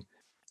assume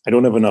I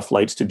don't have enough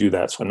lights to do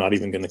that, so I'm not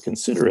even going to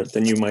consider it,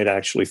 then you might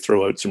actually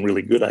throw out some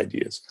really good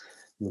ideas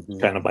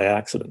kind of by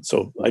accident.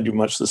 So I do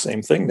much the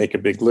same thing, make a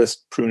big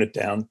list, prune it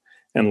down.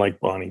 And like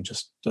Bonnie,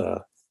 just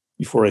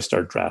before I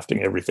start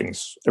drafting,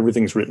 everything's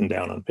written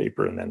down on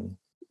paper, and then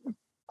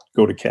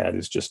go to CAD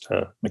is just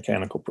a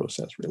mechanical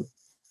process, really.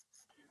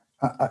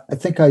 I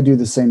think I do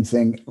the same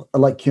thing.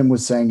 Like Kim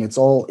was saying, it's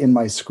all in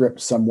my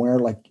script somewhere.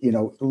 Like,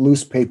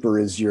 loose paper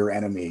is your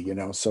enemy,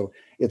 so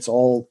it's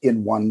all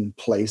in one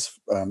place.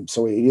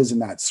 So it is in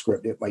that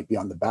script. It might be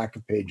on the back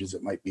of pages.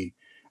 It might be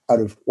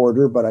out of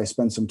order, but I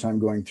spend some time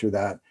going through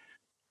that,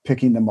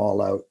 picking them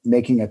all out,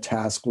 making a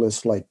task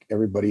list like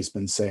everybody's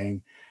been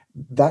saying.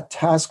 That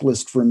task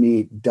list for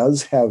me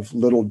does have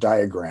little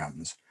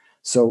diagrams.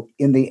 So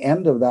in the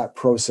end of that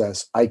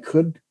process, I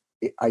could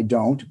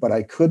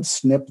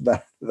snip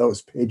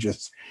those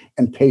pages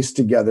and paste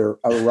together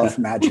a rough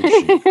magic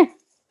sheet.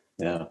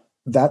 Yeah.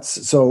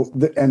 That's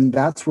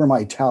where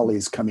my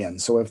tallies come in.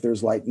 So if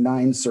there's like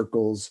 9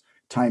 circles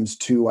times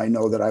 2, I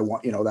know that I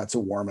want, that's a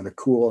warm and a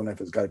cool. And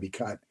if it's got to be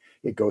cut,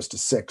 it goes to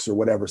 6 or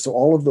whatever. So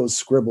all of those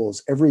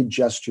scribbles, every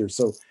gesture.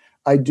 So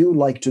I do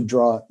like to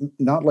draw,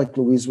 not like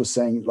Louise was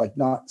saying, like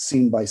not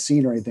scene by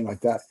scene or anything like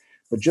that,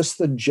 but just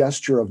the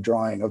gesture of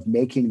drawing, of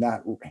making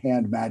that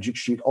hand magic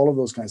sheet, all of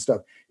those kind of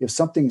stuff. If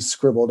something's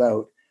scribbled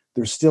out,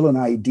 there's still an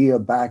idea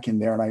back in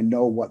there, and I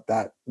know what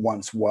that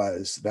once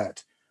was.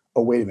 That,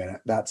 oh, wait a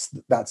minute, that's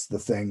the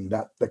thing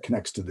that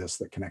connects to this,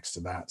 that connects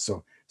to that.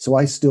 So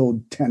I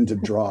still tend to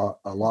draw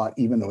a lot,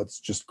 even though it's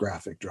just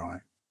graphic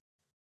drawing.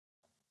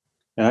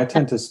 And I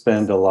tend to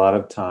spend a lot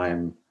of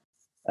time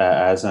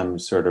as I'm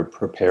sort of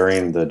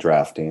preparing the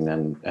drafting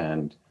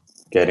and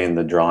getting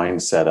the drawing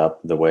set up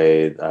the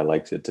way I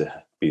like it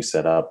to be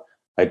set up.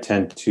 I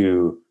tend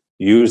to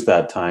use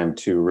that time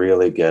to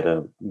really get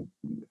a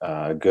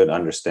good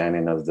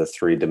understanding of the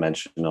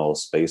 3-dimensional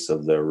space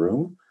of the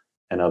room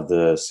and of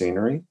the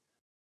scenery.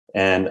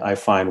 And I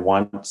find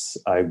once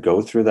I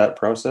go through that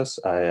process,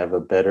 I have a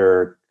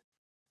better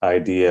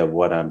idea of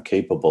what I'm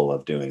capable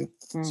of doing.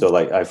 So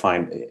like I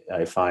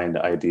find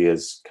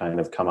ideas kind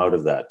of come out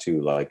of that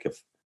too. Like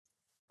if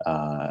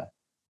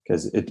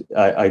because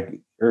I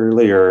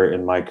earlier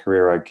in my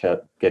career I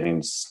kept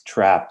getting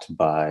trapped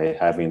by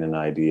having an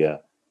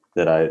idea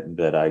that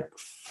I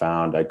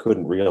found I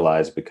couldn't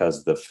realize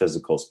because the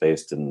physical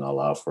space didn't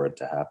allow for it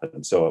to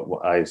happen.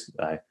 So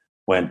I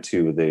went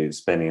to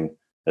spending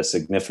a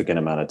significant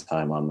amount of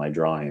time on my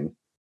drawing.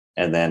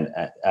 And then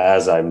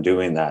as I'm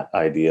doing that,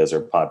 ideas are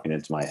popping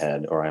into my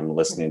head, or I'm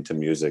listening to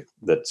music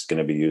that's going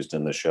to be used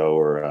in the show,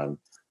 or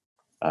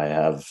I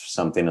have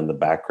something in the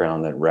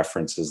background that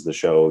references the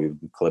show,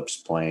 clips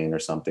playing or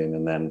something.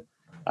 And then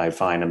I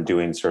find I'm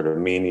doing sort of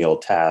menial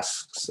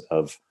tasks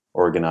of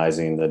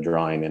organizing the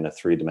drawing in a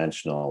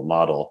 3-dimensional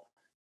model.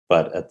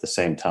 But at the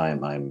same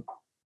time, I'm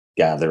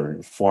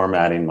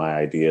formatting my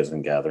ideas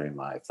and gathering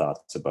my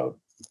thoughts about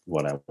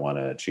what I want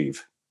to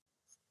achieve.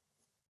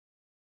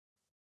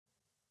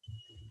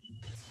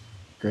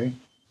 Great.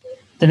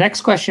 The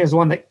next question is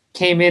one that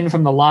came in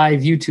from the live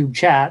YouTube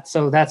chat,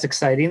 so that's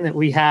exciting that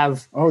we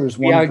have. Oh, there's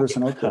one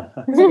person out there.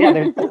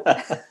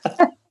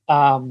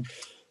 Yeah.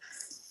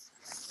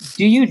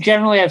 Do you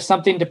generally have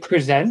something to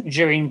present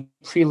during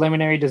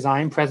preliminary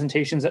design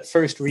presentations at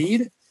first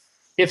read?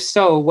 If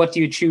so, what do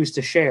you choose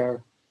to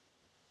share?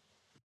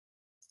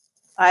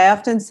 I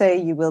often say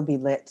you will be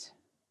lit.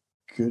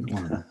 Good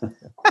one.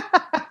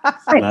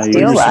 Now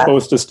you're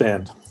supposed to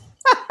stand.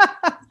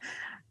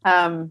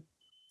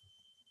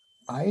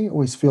 I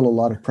always feel a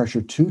lot of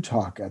pressure to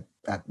talk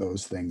at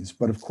those things,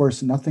 but of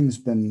course, nothing's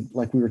been,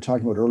 like we were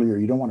talking about earlier,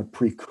 you don't want to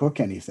pre-cook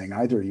anything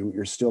either.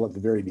 You're still at the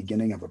very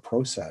beginning of a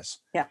process.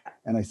 Yeah.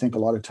 And I think a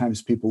lot of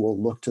times people will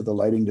look to the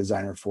lighting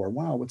designer for,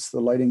 wow, what's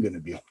the lighting going to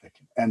be like?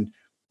 And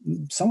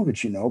some of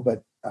it,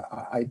 but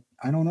I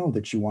don't know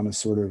that you want to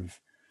sort of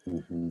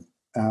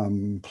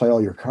play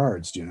all your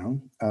cards,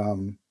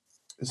 And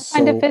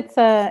if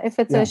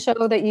it's a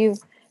show that you've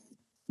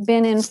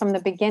been in from the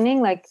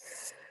beginning, like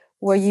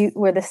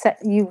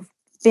you've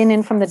been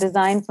in from the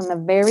design from the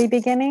very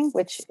beginning,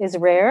 which is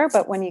rare,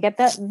 but when you get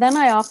that, then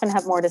I often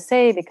have more to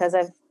say because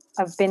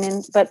I've been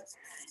in. But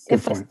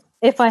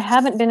if I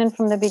haven't been in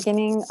from the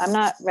beginning, I'm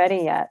not ready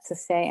yet to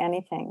say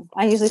anything.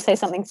 I usually say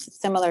something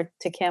similar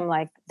to Kim,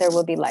 like "There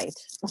will be light."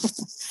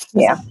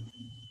 Yeah,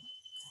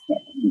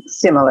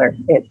 similar.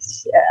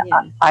 It's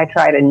I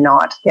try to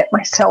not get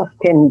myself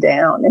pinned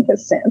down in a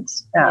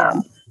sense,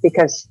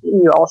 because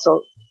you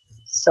also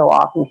so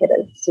often hit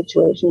a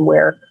situation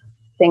where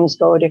things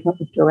go a different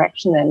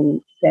direction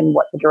than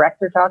what the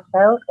director talked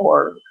about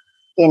or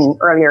in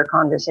earlier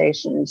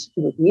conversations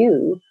with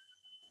you.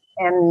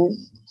 And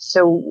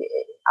so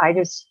I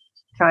just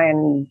try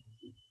and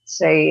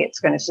say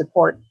it's going to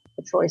support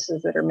the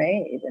choices that are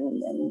made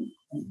and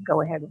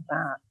go ahead with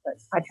that. But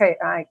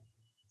I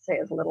say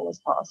as little as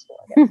possible,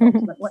 I guess,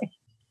 ultimately.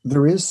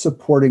 There is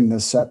supporting the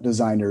set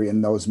designer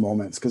in those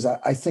moments, because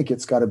I think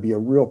it's got to be a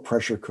real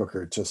pressure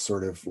cooker to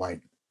sort of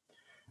like,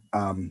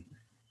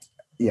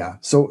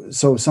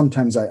 So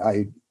sometimes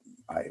I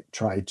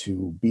try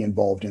to be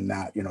involved in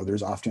that.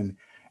 There's often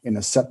in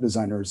a set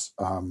designer's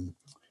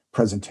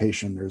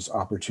presentation, there's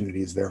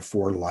opportunities there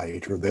for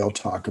light, or they'll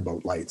talk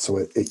about light.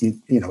 So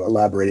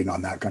elaborating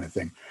on that kind of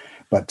thing.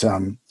 But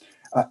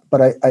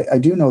I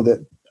do know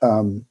that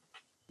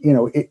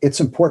it's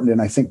important,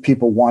 and I think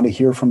people want to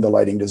hear from the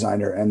lighting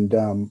designer. And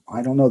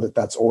I don't know that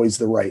that's always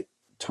the right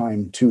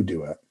time to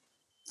do it.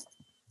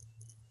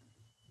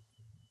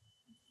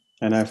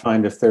 And I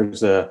find if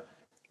there's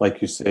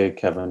like you say,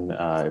 Kevin,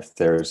 if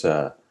there's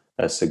a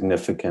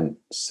significant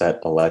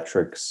set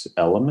electrics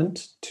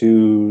element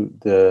to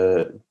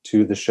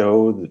the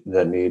show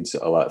that needs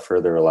a lot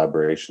further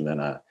elaboration,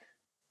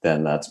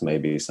 then that's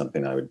maybe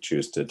something I would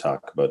choose to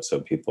talk about,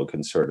 so people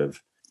can sort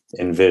of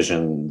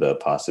envision the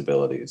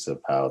possibilities of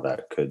how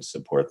that could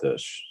support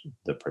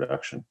the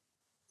production.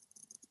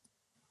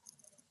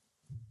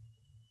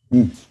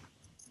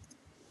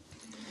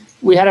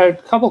 We had a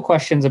couple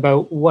questions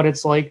about what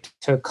it's like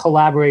to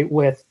collaborate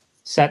with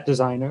set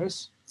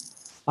designers.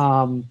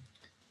 And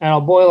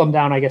I'll boil them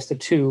down, I guess, to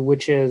two,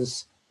 which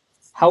is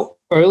how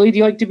early do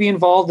you like to be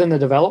involved in the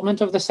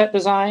development of the set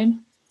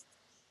design?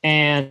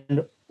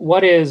 And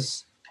what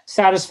is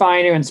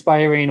satisfying or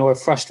inspiring or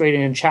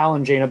frustrating and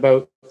challenging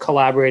about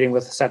collaborating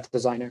with a set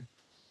designer?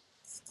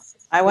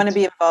 I want to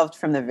be involved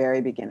from the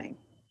very beginning,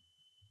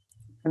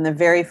 from the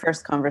very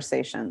first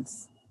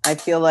conversations. I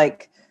feel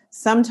like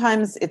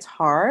sometimes it's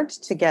hard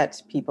to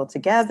get people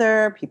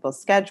together,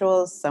 people's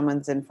schedules,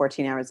 someone's in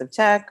 14 hours of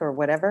tech or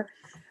whatever.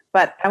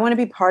 But I want to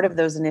be part of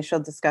those initial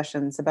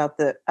discussions about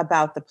the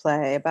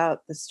play,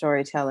 about the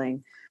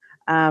storytelling,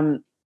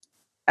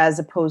 as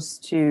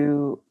opposed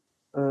to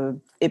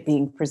it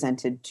being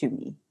presented to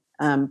me.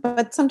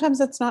 But sometimes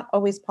that's not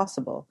always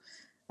possible.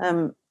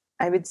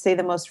 I would say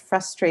the most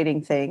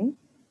frustrating thing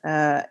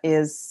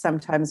is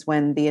sometimes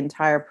when the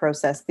entire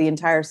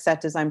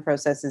set design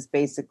process is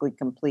basically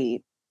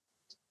complete.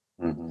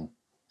 Mm-hmm.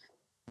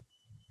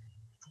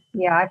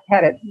 Yeah, I've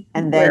had it.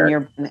 And then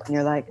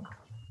you're like,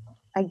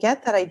 I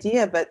get that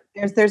idea, but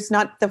there's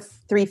not the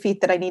 3 feet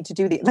that I need to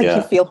do.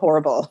 You feel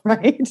horrible,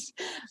 right?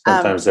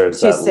 Sometimes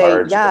there's that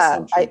large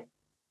assumption.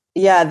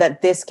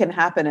 That this can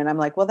happen. And I'm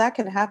like, well, that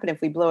can happen if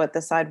we blow at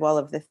the side wall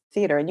of the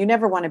theater. And you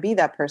never want to be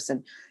that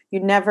person. You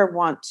never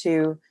want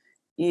to,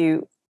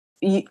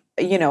 I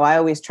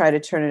always try to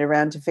turn it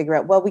around to figure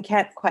out, well, we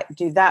can't quite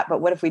do that, but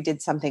what if we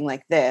did something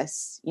like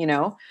this?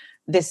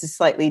 This is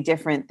slightly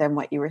different than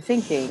what you were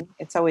thinking.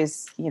 It's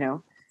always,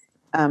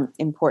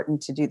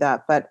 important to do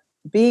that. But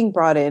being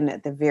brought in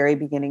at the very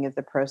beginning of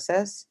the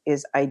process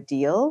is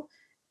ideal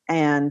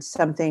and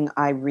something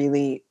I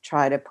really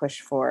try to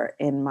push for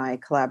in my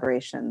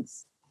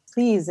collaborations.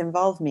 Please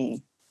involve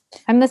me.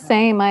 I'm the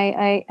same.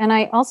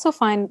 I also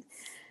find,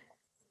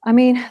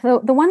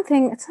 the one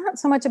thing, it's not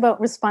so much about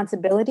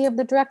responsibility of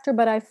the director,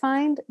 but I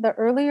find the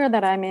earlier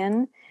that I'm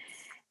in,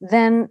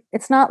 then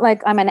it's not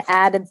like I'm an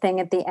added thing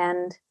at the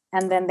end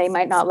and then they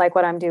might not like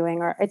what I'm doing,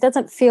 or it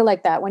doesn't feel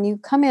like that. When you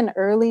come in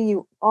early,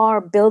 you are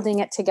building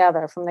it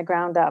together from the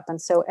ground up. And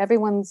so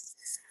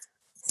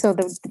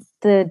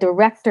the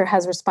director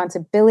has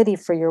responsibility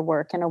for your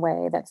work in a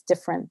way that's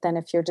different than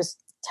if you're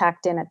just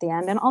tacked in at the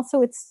end. And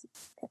also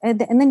and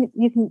then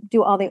you can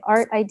do all the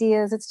art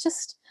ideas. It's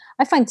just,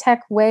 I find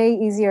tech way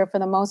easier for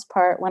the most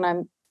part when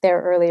I'm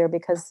there earlier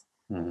because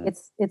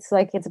it's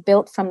like it's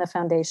built from the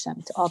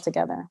foundation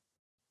altogether.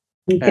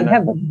 You can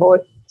have a voice.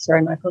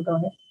 Sorry, Michael, go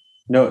ahead.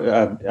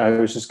 No, I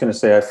was just going to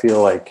say, I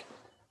feel like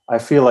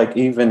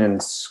even in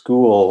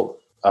school,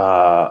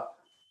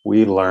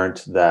 we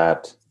learned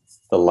that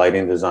the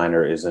lighting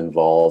designer is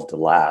involved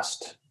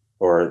last,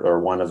 or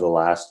one of the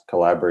last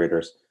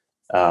collaborators.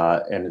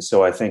 And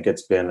so I think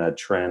it's been a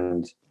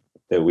trend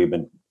that we've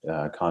been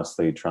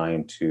constantly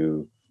trying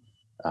to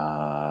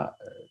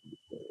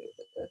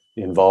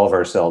involve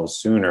ourselves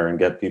sooner and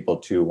get people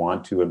to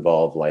want to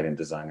involve lighting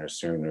designers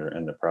sooner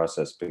in the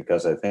process,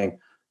 because I think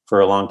for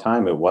a long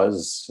time it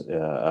was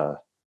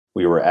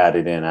we were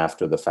added in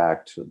after the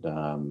fact,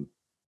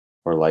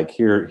 or like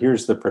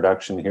here's the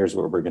production, here's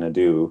what we're going to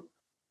do,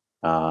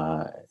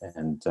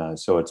 and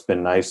so it's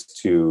been nice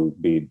to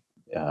be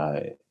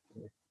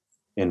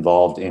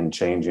involved in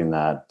changing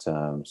that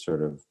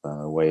sort of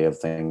way of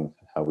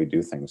how we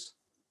do things.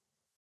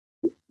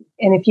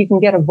 And if you can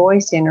get a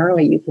voice in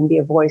early, you can be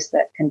a voice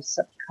that can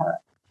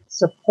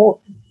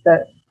support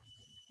the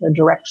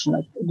direction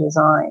of the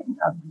design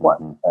of what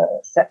a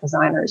set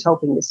designer is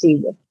hoping to see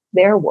with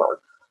their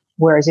work.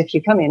 Whereas if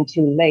you come in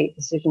too late,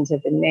 decisions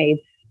have been made.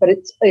 But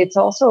it's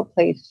also a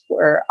place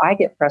where I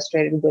get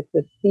frustrated with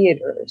the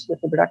theaters,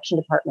 with the production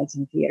departments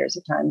in theaters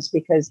at times,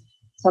 because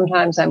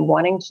sometimes I'm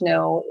wanting to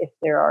know if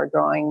there are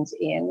drawings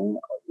in,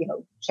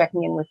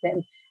 checking in with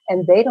them,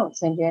 and they don't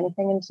send you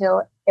anything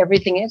until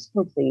everything is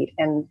complete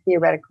and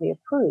theoretically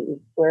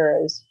approved.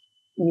 Whereas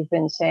you've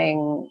been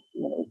saying,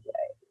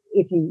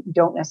 if you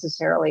don't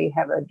necessarily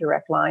have a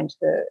direct line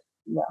to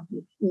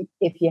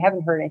if you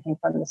haven't heard anything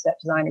from the set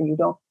designer, you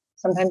don't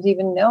sometimes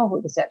even know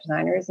who the set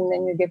designer is, and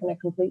then you're given a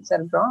complete set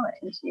of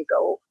drawings. You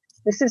go,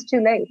 this is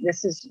too late. You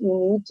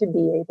need to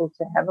be able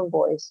to have a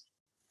voice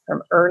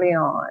from early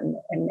on,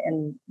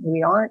 and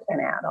we aren't an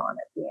add-on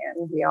at the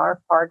end. We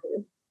are part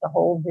of the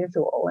whole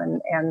visual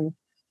and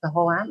the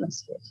whole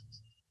atmosphere.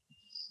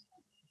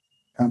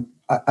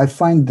 I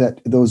find that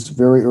those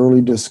very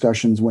early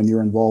discussions, when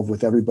you're involved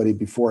with everybody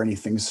before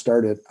anything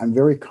started, I'm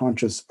very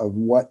conscious of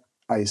what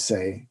I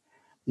say,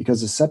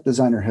 because a set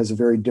designer has a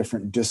very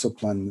different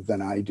discipline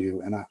than I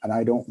do, and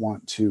I don't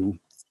want to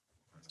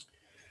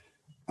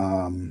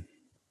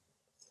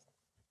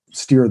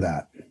steer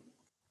that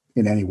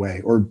in any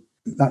way, or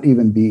not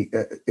even be.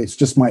 It's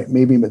just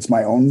maybe it's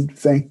my own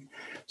thing.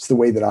 It's the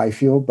way that I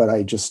feel, but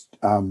I just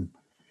I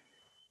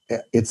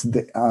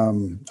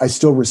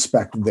still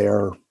respect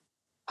their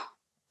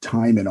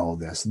time in all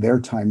this, their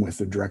time with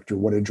the director,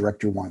 what a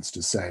director wants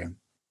to say.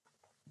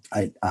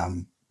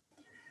 I'm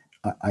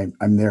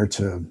there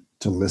to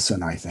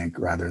listen, I think,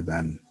 rather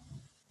than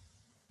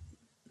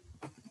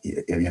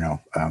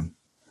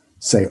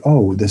say,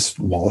 oh, this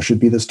wall should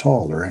be this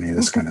tall, or any of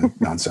this kind of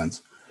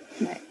nonsense.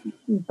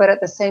 But at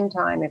the same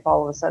time, if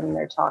all of a sudden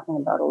they're talking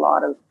about a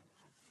lot of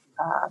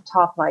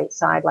top light,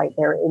 side light,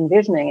 they're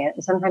envisioning it,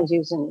 and sometimes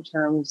using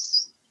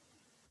terms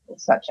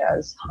such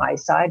as high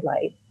side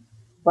light,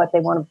 but they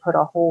want to put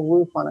a whole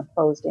roof on a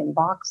closed-in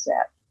box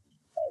set.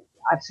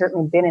 I've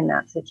certainly been in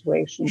that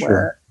situation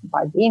where,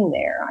 by being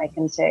there, I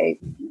can say,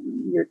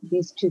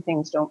 these two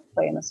things don't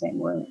play in the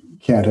same room.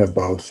 Can't have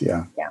both,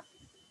 yeah. Yeah.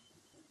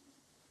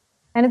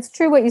 And it's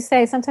true what you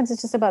say. Sometimes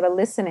it's just about a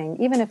listening.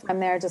 Even if I'm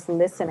there just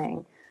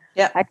listening,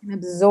 I can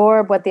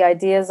absorb what the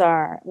ideas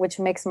are, which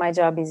makes my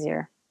job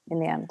easier in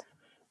the end.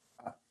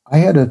 I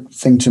had a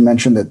thing to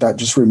mention that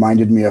just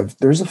reminded me of,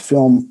 there's a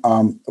film,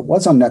 it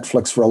was on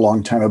Netflix for a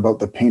long time, about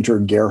the painter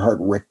Gerhard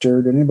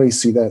Richter. Did anybody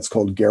see that? It's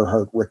called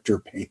Gerhard Richter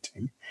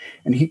Painting.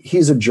 And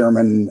he's a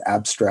German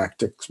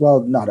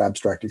not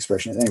abstract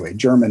expression, anyway,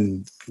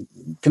 German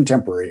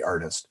contemporary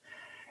artist.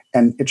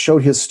 And it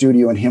showed his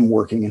studio and him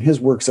working, and his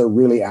works are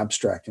really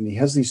abstract. And he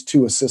has these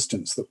two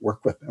assistants that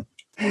work with him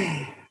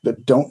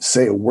that don't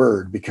say a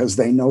word, because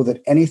they know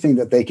that anything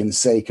that they can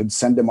say could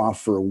send him off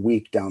for a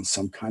week down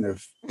some kind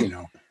of,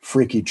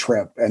 freaky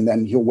trip. And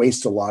then he'll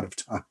waste a lot of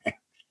time.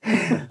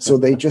 So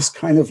they just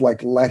kind of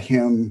like let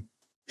him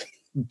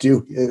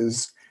do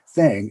his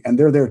thing. And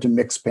they're there to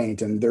mix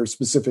paint, and they're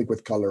specific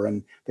with color,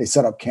 and they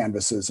set up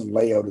canvases and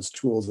layout as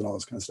tools and all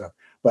this kind of stuff.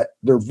 But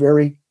they're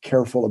very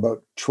careful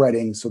about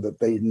treading so that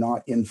they're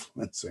not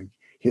influencing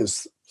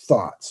his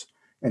thoughts.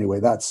 Anyway,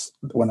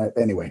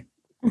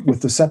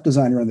 with the set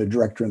designer and the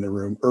director in the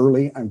room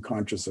early, I'm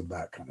conscious of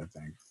that kind of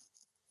thing.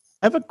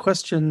 I have a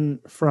question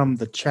from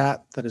the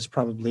chat that is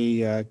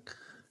probably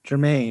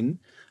germane,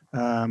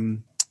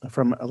 from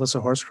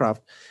Alyssa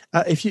Horscroft.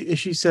 If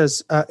she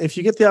says, if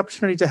you get the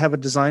opportunity to have a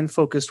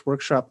design-focused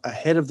workshop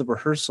ahead of the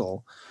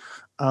rehearsal,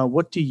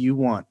 what do you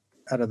want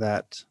out of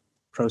that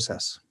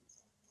process?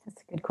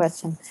 That's a good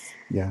question.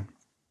 Yeah.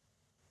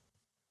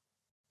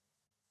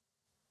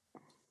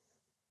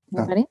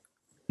 Anybody?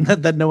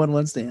 That no one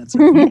wants to answer.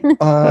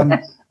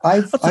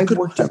 I've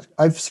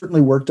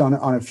certainly worked on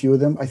a few of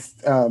them.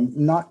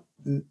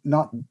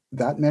 Not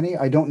that many.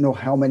 I don't know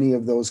how many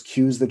of those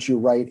cues that you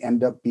write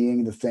end up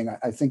being the thing.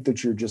 I think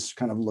that you're just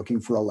kind of looking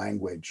for a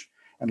language.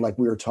 And like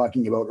we were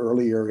talking about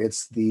earlier,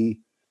 it's the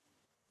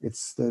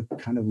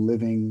kind of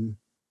living,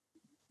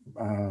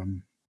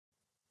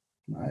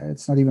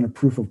 it's not even a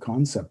proof of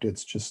concept.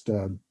 It's just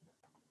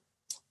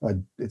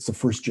it's the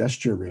first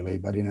gesture, really,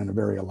 but in a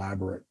very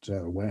elaborate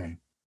way.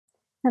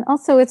 And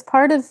also, it's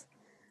part of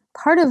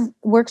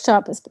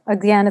workshop is,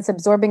 again, it's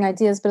absorbing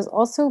ideas, but it's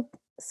also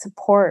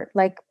support.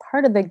 Like,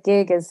 part of the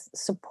gig is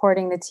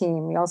supporting the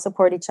team. We all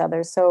support each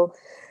other. So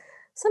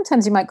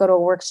sometimes you might go to a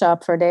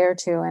workshop for a day or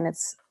two, and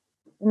it's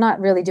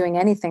not really doing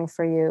anything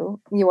for you.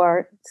 You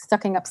are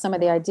sucking up some of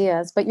the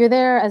ideas, but you're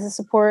there as a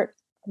support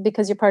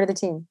because you're part of the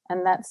team,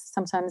 and that's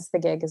sometimes the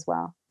gig as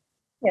well.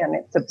 Yeah, and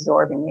it's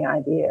absorbing the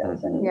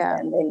ideas, and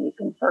then you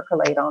can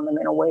percolate on them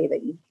in a way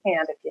that you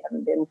can't if you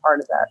haven't been part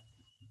of that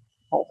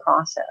whole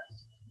process.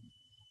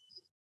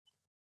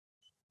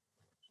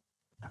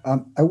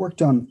 I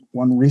worked on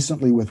one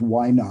recently with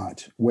Why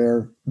Not,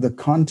 where the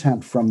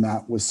content from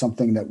that was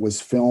something that was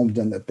filmed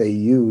and that they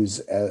use.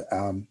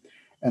 And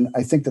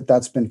I think that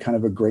that's been kind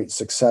of a great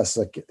success.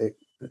 Like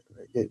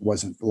it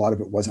wasn't, a lot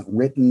of it wasn't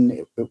written.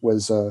 It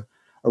was a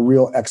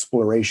real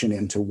exploration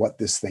into what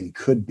this thing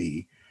could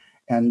be.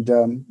 And,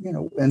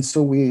 and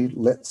so we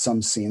lit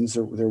some scenes.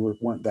 There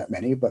weren't that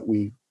many, but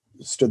we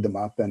stood them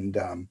up, and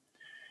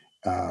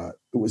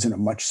it was in a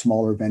much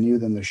smaller venue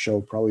than the show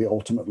probably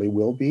ultimately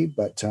will be.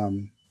 But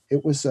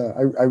it was,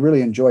 I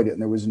really enjoyed it.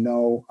 And there was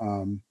no,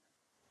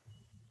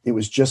 it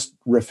was just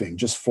riffing,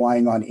 just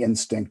flying on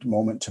instinct,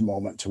 moment to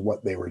moment, to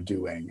what they were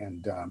doing.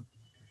 And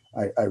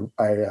I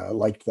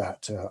liked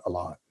that a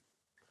lot.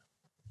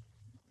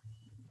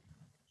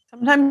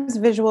 Sometimes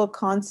visual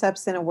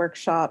concepts in a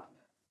workshop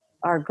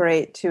are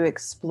great to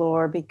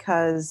explore,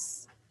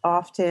 because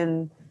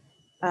often,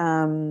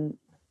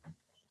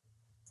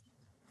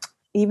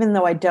 even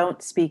though I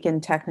don't speak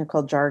in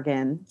technical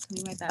jargon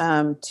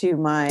to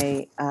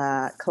my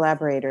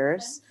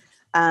collaborators,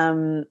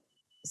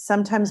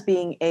 sometimes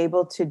being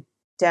able to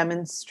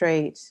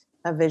demonstrate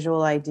a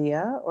visual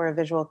idea or a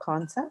visual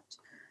concept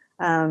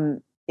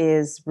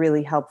is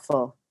really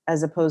helpful,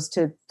 as opposed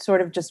to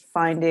sort of just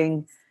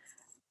finding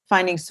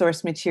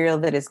source material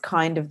that is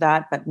kind of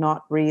that, but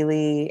not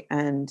really.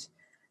 And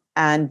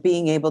and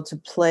being able to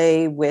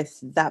play with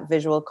that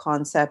visual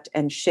concept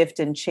and shift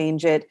and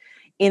change it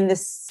in a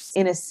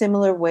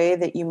similar way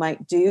that you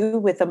might do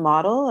with a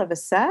model of a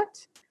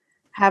set.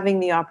 Having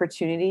the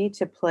opportunity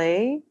to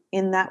play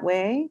in that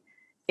way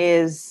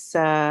is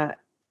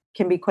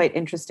can be quite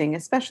interesting,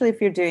 especially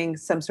if you're doing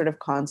some sort of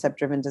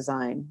concept-driven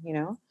design, you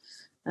know.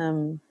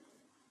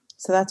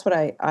 So that's what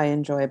I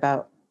enjoy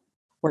about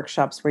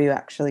workshops where you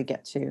actually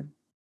get to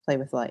play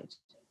with light.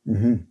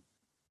 Mm-hmm.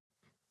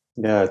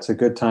 Yeah, it's a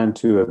good time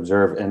to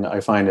observe, and I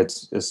find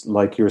it's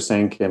like you were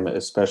saying, Kim,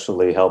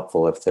 especially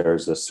helpful if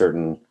there's a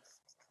certain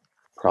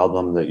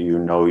problem that you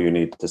know you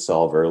need to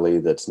solve early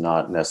that's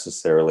not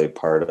necessarily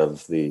part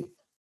of the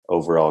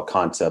overall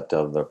concept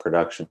of the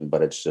production,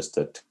 but it's just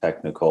a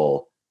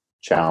technical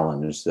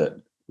challenge that,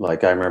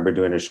 like, I remember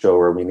doing a show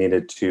where we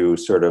needed to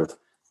sort of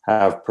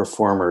have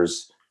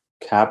performers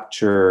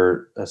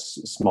capture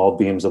small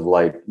beams of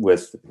light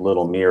with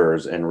little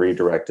mirrors and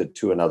redirect it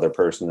to another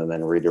person and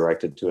then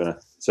redirect it to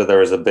another. So there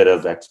was a bit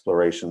of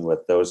exploration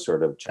with those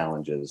sort of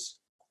challenges.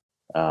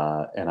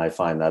 And I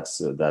find that's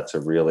a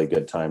really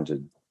good time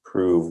to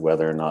prove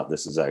whether or not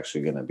this is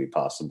actually going to be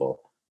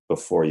possible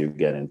before you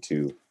get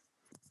into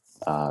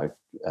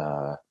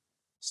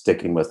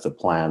sticking with the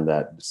plan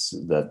that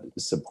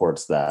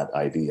supports that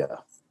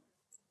idea.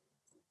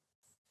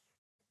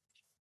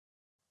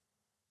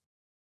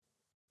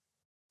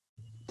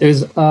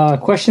 There's a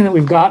question that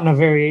we've gotten a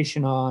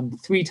variation on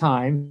 3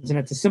 times, and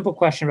it's a simple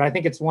question, but I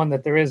think it's one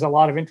that there is a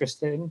lot of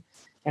interest in,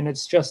 and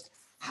it's just,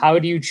 how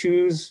do you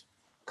choose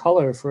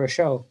color for a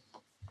show?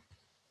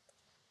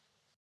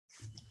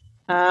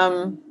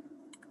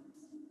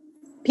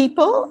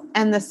 People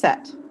and the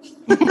set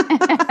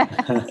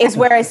is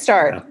where I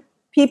start.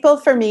 People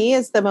for me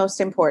is the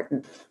most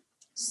important.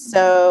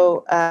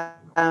 So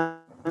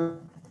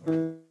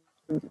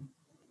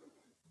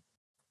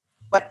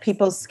what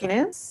people's skin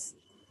is,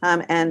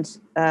 and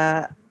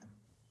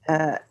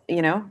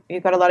you know,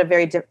 you've got a lot of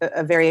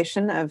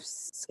variation of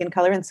skin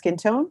color and skin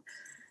tone,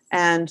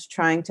 and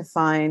trying to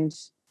find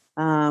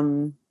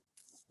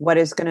what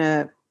is going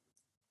to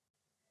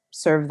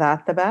serve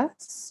that the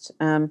best.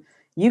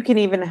 You can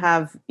even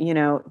have, you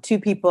know, 2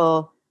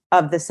 people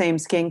of the same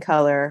skin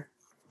color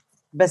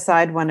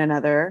beside one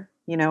another.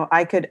 You know,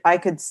 I could,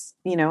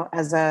 you know,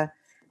 as a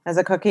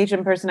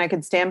Caucasian person, I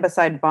could stand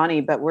beside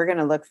Bonnie, but we're going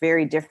to look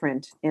very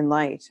different in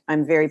light.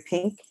 I'm very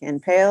pink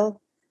and pale.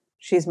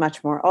 She's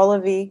much more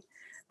olivey.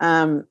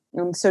 And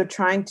so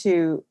trying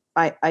to,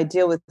 I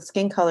deal with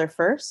skin color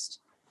first.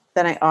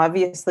 Then I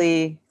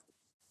obviously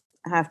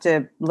have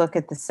to look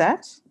at the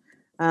set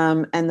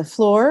and the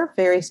floor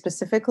very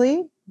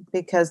specifically,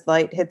 because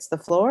light hits the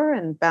floor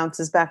and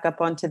bounces back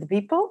up onto the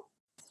people.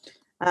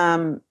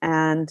 And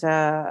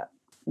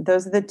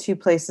those are the 2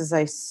 places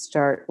I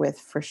start with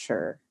for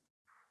sure.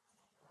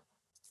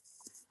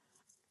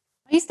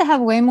 I used to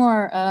have way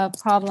more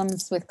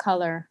problems with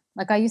color.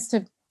 Like I used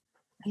to,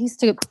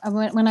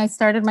 when I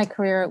started my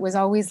career, it was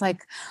always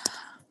like,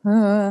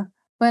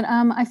 but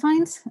I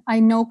find I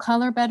know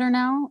color better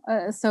now.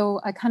 So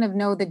I kind of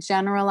know the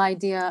general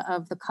idea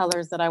of the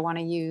colors that I want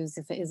to use.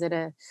 Is it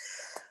a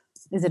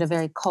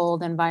very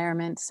cold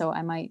environment? So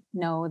I might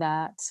know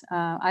that.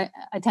 I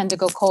tend to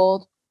go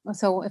cold.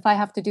 So if I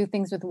have to do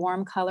things with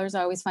warm colors,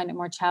 I always find it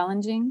more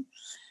challenging.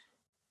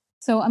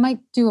 So I might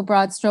do a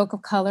broad stroke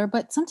of color,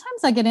 but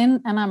sometimes I get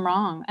in and I'm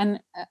wrong.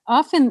 And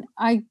often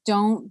I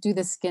don't do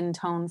the skin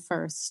tone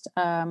first.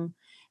 And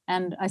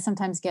I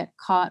sometimes get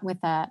caught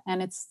with that.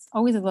 And it's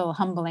always a little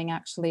humbling,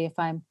 actually, if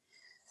I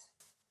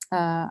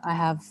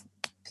have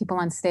people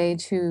on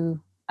stage who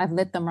I've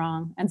lit them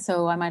wrong. And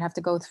so I might have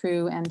to go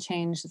through and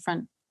change the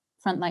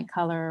front light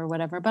color or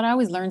whatever. But I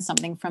always learn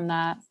something from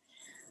that.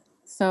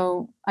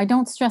 So I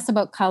don't stress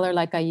about color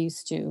like I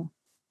used to.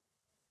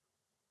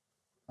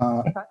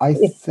 I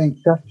think,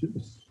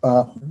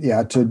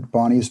 yeah, to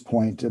Bonnie's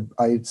point,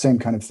 same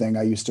kind of thing.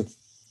 I used to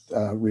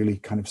really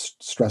kind of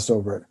stress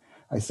over it.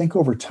 I think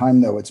over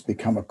time, though, it's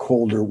become a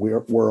colder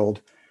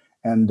world,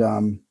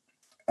 and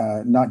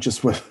not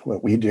just with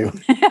what we do.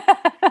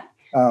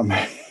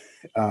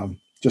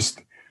 Just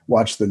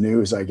watch the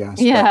news, I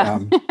guess. Yeah.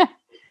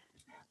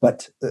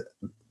 But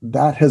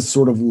that has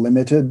sort of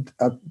limited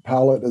a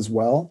palette as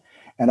well.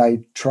 And I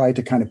try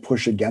to kind of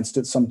push against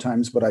it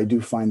sometimes, but I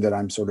do find that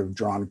I'm sort of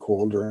drawn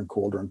colder and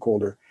colder and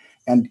colder.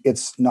 And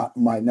it's not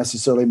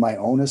necessarily my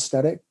own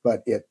aesthetic,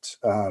 but it's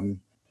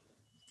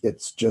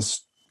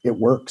just, it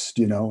works,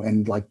 you know.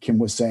 And like Kim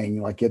was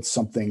saying, like it's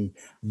something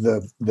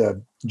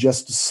the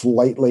just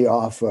slightly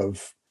off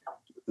of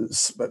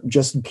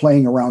just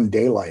playing around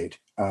daylight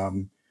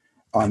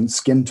on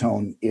skin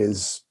tone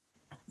is,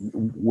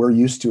 we're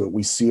used to it.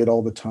 We see it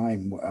all the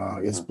time.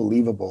 It's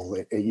believable.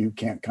 You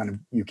can't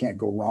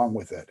go wrong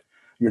with it.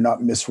 You're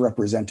not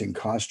misrepresenting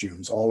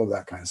costumes, all of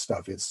that kind of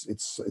stuff.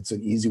 It's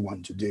an easy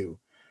one to do.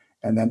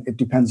 And then it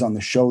depends on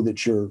the show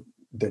that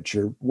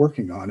you're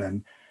working on.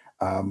 And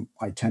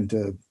I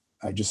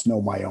just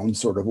know my own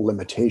sort of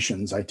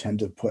limitations. I tend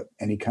to put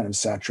any kind of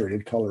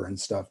saturated color and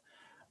stuff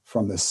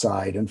from the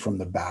side and from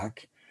the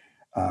back.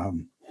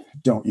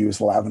 don't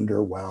use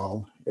lavender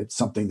well. It's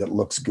something that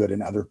looks good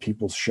in other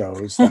people's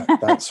shows,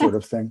 that sort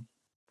of thing.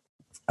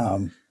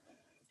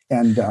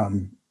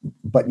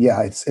 But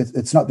yeah,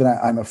 it's not that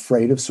I'm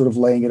afraid of sort of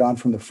laying it on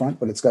from the front,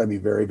 but it's got to be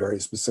very, very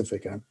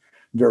specific. And I'm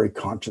very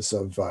conscious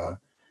of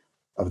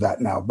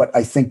that now. But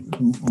I think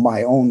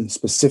my own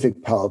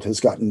specific palette has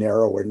gotten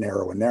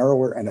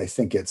narrower, and I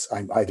think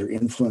I'm either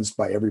influenced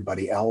by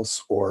everybody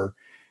else or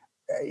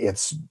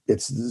it's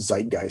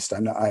zeitgeist.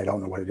 I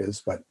don't know what it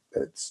is, but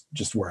it's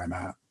just where I'm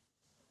at.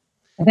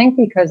 I think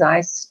because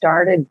I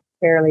started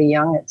fairly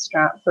young at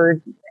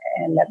Stratford,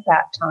 and at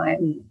that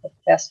time, the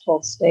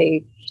festival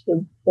stage,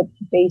 the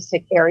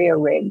basic area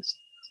rigs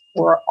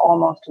were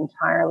almost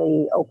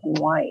entirely open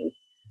white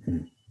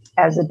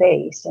as a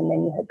base. And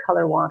then you had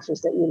color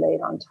washes that you laid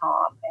on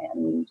top,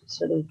 and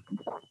sort of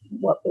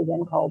what we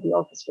then called the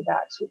orchestra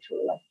backs, which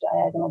were like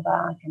diagonal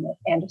back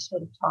and a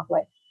sort of top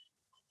light.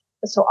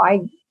 So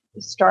I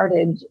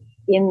started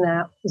in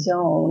that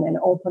zone, and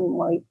open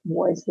white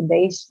was the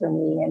base for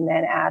me, and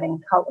then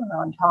adding color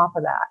on top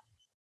of that.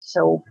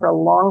 So for a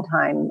long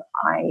time,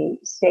 I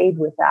stayed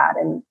with that,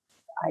 and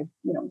I,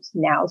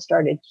 now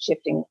started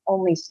shifting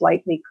only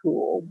slightly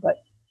cool,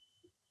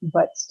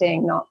 but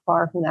staying not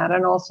far from that.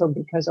 And also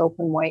because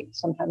open white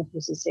sometimes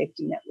was a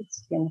safety net with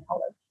skin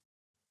color,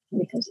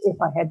 because if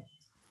I had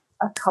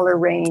a color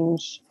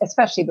range,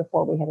 especially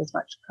before we had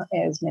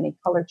as many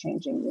color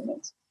changing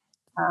units,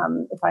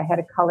 if I had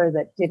a color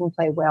that didn't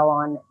play well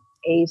on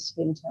a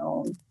skin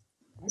tone,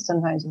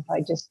 sometimes if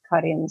I just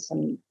cut in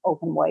some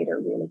open white or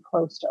really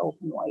close to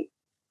open white,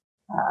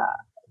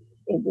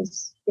 it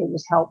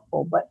was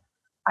helpful. But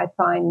I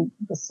find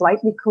the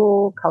slightly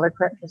cool color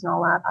correctors and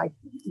all that, I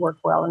work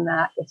well in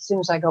that. As soon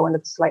as I go into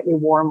the slightly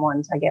warm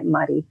ones, I get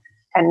muddy.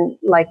 And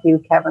like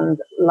you, Kevin,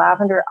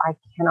 lavender, I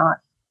cannot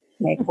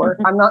make work.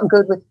 I'm not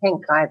good with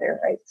pink either.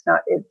 I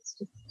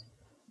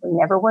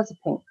never was a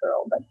pink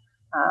girl, but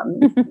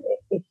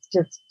it's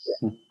just,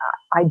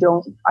 I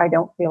don't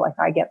feel like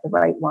I get the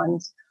right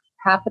ones.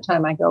 Half the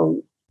time I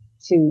go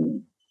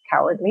too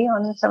cowardly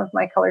on some of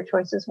my color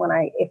choices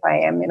if I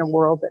am in a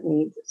world that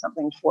needs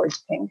something towards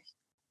pink.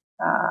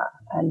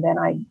 And then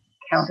I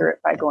counter it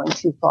by going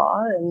too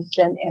far and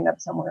then end up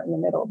somewhere in the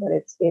middle. But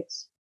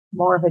it's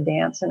more of a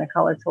dance and a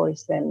color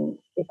choice than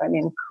if I'm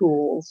in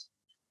cools.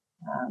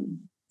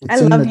 I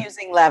love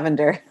using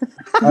lavender.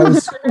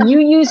 You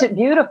use it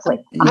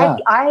beautifully. Yeah.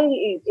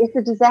 It's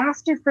a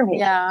disaster for me.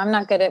 Yeah, I'm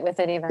not good with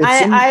it either.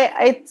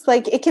 It's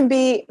like, it can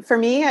be, for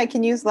me, I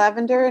can use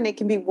lavender and it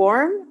can be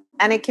warm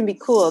and it can be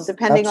cool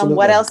depending on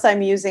what else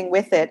I'm using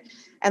with it.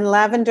 And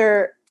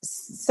lavender,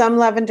 some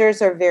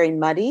lavenders are very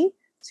muddy,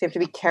 so you have to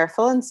be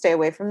careful and stay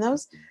away from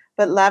those.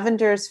 But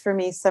lavenders for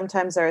me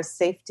sometimes are a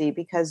safety,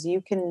 because you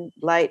can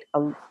light,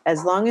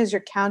 as long as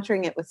you're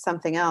countering it with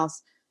something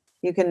else,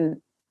 you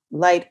can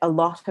light a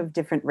lot of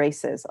different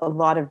races, a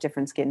lot of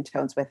different skin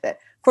tones with it.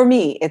 For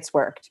me, it's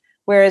worked.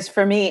 Whereas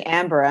for me,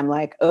 amber, I'm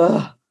like,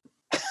 ugh.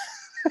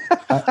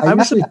 I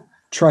usually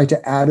try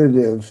to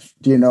additive,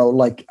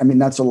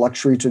 that's a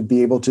luxury to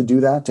be able to do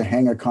that, to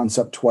hang a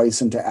concept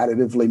twice and to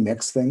additively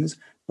mix things.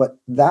 But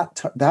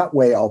that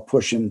way I'll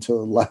push into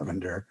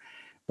lavender.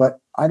 But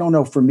I don't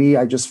know, for me,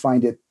 I just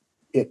find it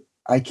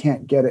I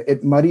can't get it.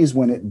 It muddies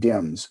when it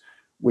dims,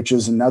 which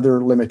is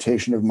another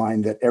limitation of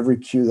mine, that every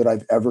cue that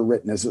I've ever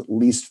written is at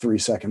least 3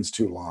 seconds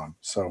too long.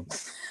 So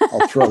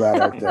I'll throw that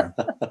out there.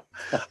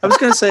 I was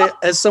going to say,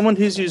 as someone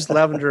who's used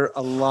lavender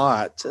a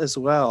lot as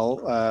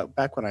well,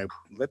 back when I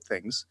lit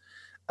things,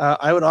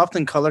 I would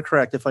often color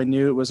correct if I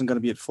knew it wasn't going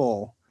to be at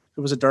full. If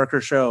it was a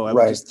darker show, I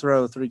would just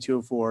throw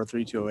 3204,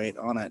 3208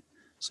 on it.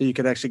 So you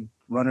could actually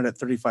run it at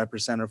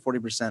 35% or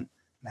 40% and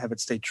have it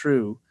stay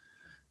true.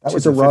 That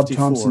was a Rob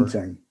Thompson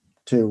thing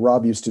too.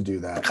 Rob used to do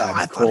that. Oh,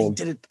 I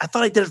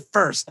thought I did it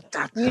first.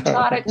 You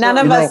taught it. None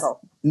of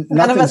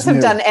us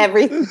have done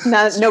everything.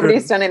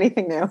 Nobody's done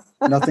anything new.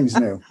 Nothing's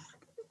new.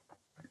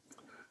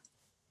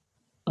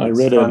 I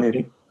read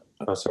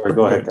Oh, sorry.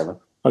 Go ahead, Kevin.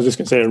 I was just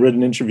going to say, I read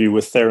an interview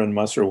with Theron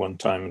Musser one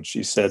time, and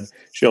she said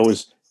she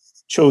always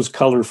chose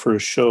color for a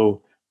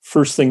show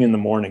first thing in the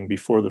morning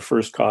before the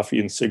first coffee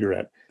and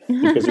cigarette.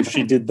 Because if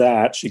she did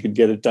that, she could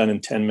get it done in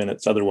 10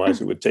 minutes.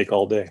 Otherwise, it would take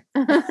all day.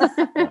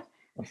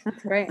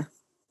 That's great.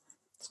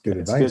 It's good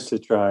advice. It's good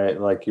to try,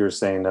 like you were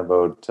saying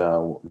about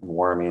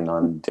warming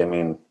on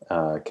dimming,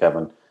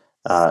 Kevin.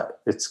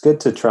 It's good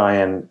to try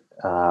and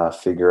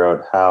figure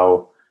out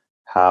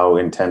how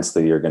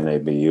intensely you're going to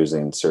be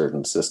using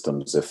certain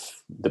systems,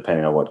 if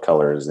depending on what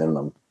color is in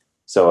them.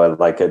 So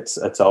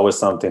it's always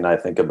something I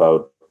think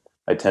about.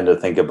 I tend to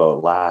think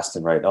about last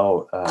and write,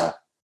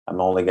 I'm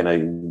only going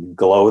to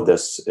glow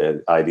this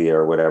idea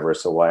or whatever.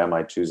 So why am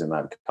I choosing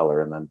that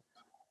color? And then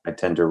I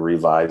tend to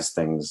revise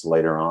things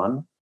later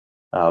on.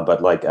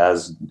 But like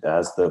as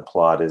the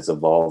plot is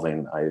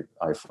evolving,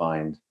 I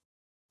find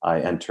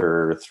I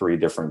enter 3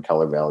 different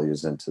color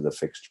values into the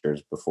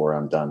fixtures before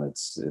I'm done.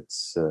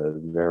 It's a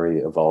very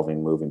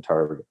evolving, moving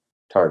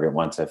target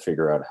once I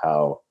figure out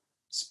how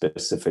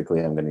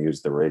specifically I'm going to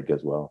use the rig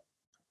as well.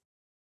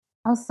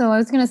 Also, I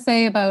was going to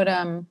say about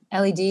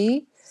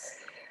LED.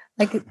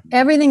 like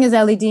everything is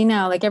LED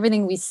now, like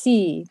everything we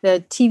see,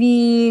 the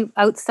TV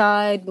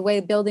outside, the way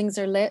buildings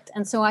are lit.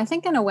 And so I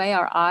think in a way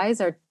our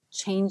eyes are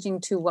changing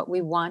to what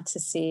we want to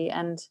see.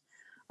 And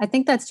I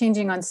think that's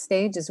changing on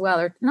stage as well,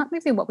 or not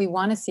maybe what we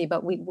want to see,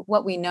 but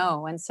what we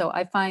know. And so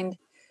I find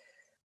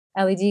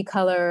LED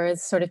color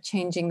is sort of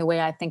changing the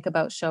way I think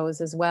about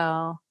shows as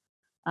well.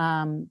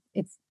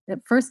 It's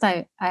at first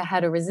I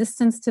had a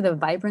resistance to the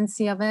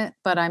vibrancy of it,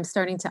 but I'm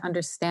starting to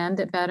understand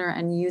it better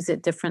and use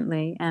it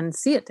differently and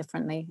see it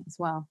differently as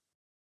well.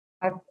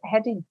 I've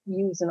had to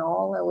use an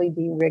all LED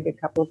rig a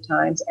couple of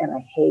times, and I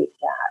hate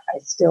that. I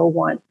still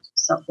want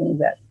something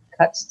that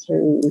cuts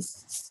through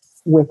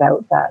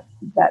without that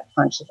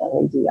punch of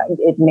LED.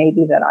 It may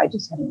be that I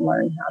just haven't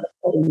learned how to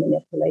fully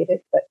manipulate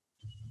it, but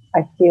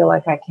I feel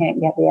like I can't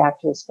get the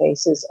actors'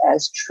 faces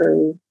as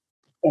true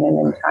in an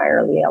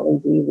entirely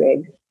LED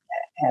rig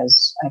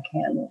as I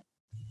can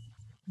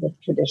with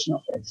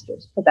traditional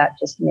fixtures. But that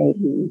just may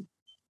be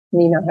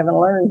me not having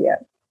learned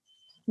yet.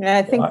 Yeah,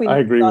 I think I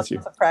agree with you.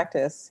 To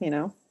practice, you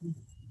know.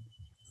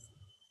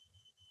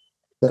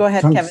 The Go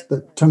ahead, Kevin.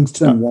 The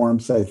tungsten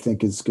warmth, I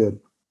think, is good.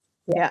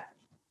 Yeah.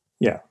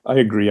 Yeah, I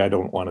agree.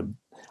 I'm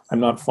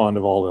not fond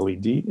of all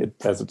LED. It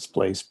has its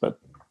place, but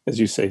as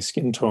you say,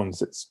 skin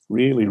tones, it's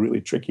really, really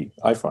tricky,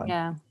 I find.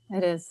 Yeah,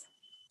 it is.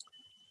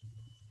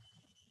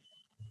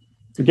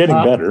 You're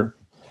getting better.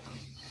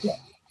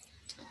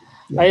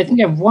 I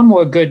think I have one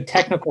more good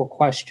technical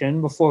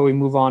question before we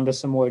move on to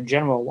some more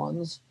general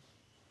ones.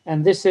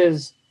 And this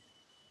is,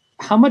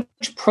 how much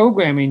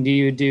programming do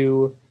you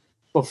do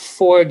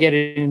before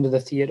getting into the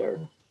theater?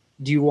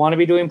 Do you want to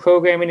be doing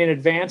programming in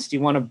advance? Do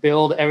you want to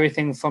build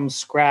everything from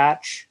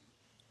scratch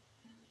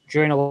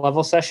during a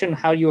level session?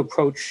 How do you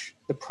approach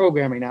the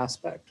programming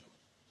aspect?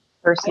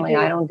 Personally,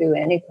 I don't do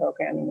any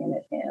programming in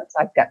advance.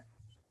 I've got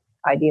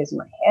ideas in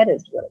my head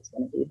as to what it's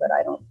going to be, but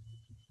I don't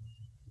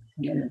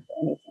come in with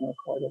anything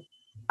recorded.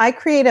 I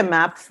create a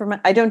map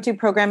I don't do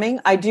programming.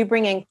 I do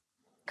bring in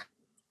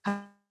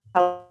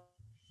color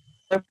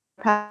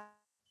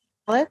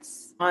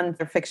palettes on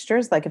their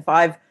fixtures. Like if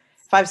I've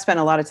spent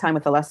a lot of time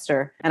with the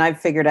Leicester and I've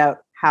figured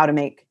out how to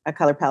make a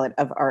color palette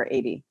of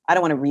R80, I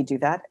don't want to redo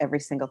that every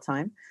single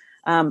time.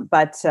 So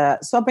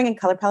I'll bring in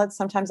color palettes.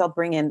 Sometimes I'll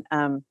bring in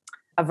a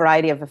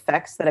variety of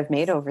effects that I've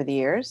made over the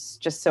years,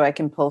 just so I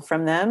can pull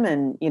from them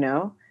and, you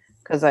know,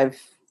 because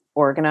I've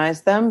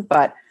organized them.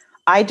 But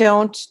I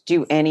don't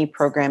do any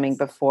programming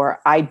before.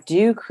 I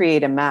do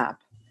create a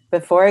map.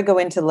 Before I go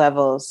into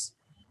levels,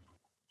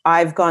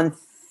 I've gone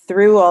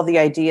through all the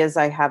ideas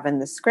I have in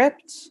the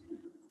script.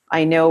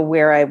 I know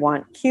where I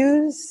want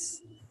cues.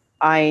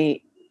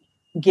 I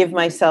give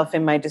myself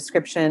in my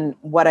description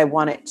what I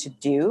want it to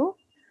do,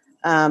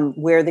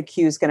 where the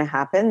cue is going to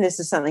happen. This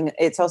is something,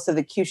 it's also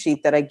the cue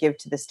sheet that I give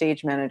to the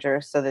stage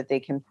manager so that they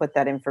can put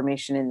that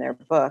information in their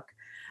book.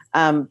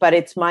 But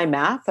it's my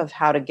map of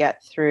how to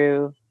get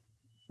through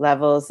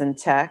levels and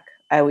tech.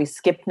 I always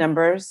skip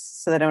numbers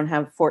so that I don't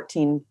have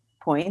 14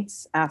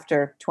 points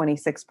after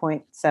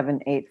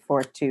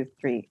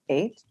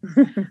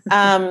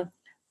 26.784238.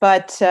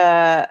 But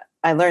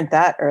I learned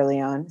that early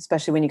on,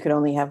 especially when you could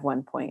only have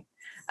 1 point.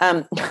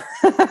 But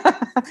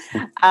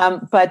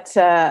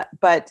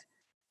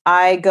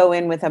I go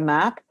in with a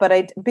map,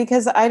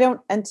 because I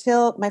don't,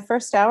 until my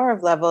first hour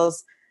of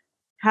levels,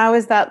 how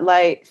is that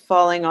light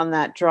falling on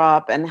that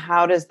drop, and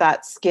how does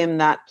that skim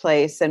that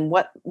place, and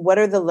what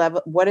are the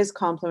level, what is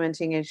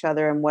complementing each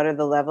other, and what are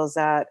the levels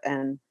at?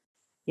 And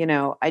you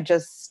know,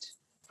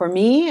 for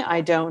me,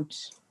 I don't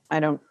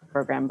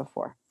program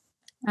before.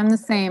 I'm the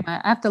same. I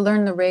have to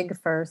learn the rig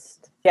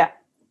first. Yeah.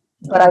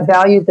 But I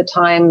value the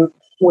time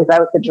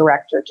without the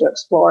director to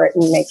explore it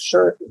and make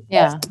sure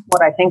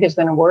what I think is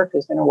going to work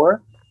is going to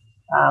work.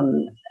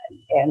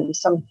 And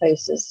some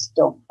places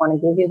don't want to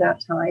give you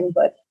that time,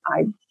 but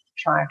I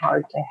try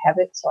hard to have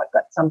it. So I've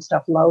got some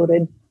stuff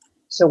loaded.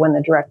 So when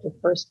the director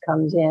first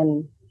comes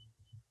in,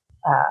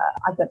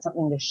 I've got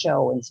something to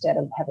show instead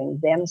of having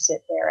them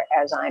sit there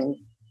as I'm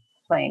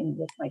playing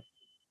with the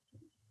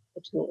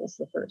tools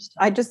the first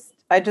time.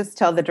 I just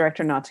tell the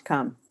director not to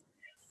come.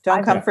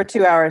 Don't come for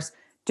 2 hours.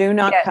 Do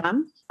not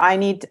come. I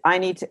need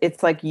to,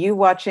 it's like you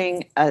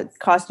watching a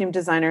costume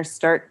designer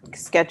start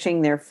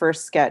sketching their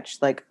first sketch.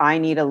 Like, I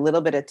need a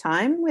little bit of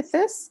time with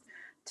this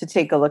to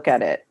take a look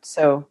at it.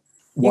 So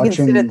you can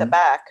sit at the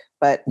back,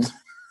 but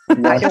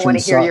I don't want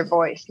to hear your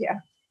voice.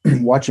 Yeah.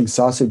 Watching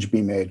sausage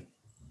be made.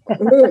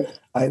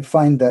 I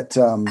find that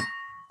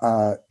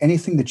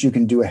anything that you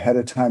can do ahead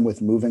of time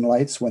with moving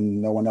lights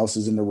when no one else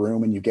is in the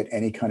room and you get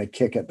any kind of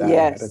kick at that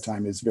ahead of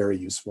time is very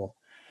useful.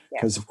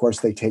 Because of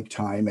course they take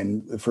time,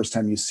 and the first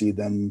time you see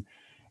them,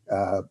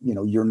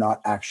 you're not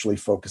actually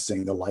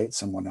focusing the light.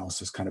 Someone else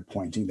is kind of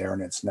pointing there,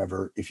 and it's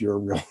never, if you're a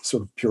real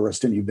sort of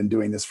purist and you've been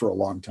doing this for a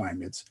long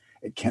time, it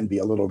can be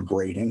a little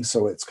grating.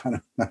 So it's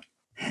kind of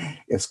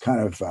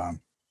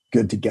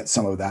good to get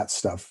some of that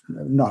stuff,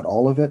 not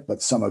all of it,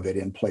 but some of it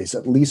in place,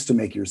 at least to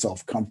make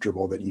yourself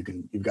comfortable that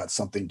you've got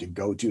something to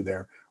go to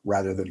there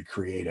rather than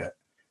create it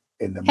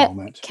in the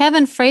moment.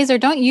 Kevin Fraser,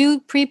 don't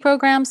you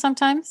pre-program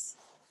sometimes?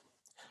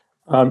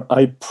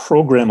 I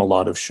program a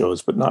lot of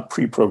shows, but not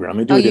pre-program.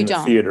 I do it you in the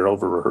don't. theater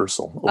over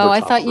rehearsal. I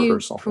thought you.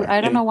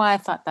 I don't know why I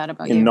thought that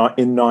about you.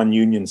 In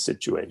non-union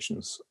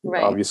situations.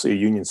 Right. Obviously, a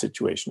union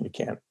situation, you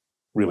can't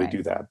really Right.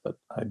 do that. But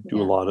I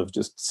do a lot of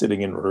just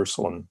sitting in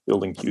rehearsal and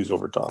building cues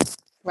over top.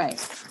 Right.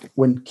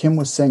 When Kim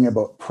was saying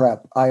about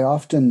prep, I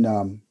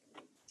often,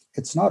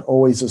 it's not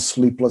always a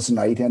sleepless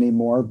night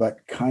anymore,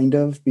 but kind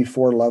of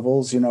before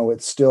levels,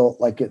 it's still,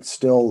 I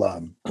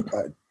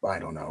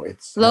don't know.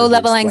 It's Low hard to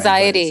level explain, but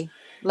anxiety.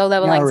 Low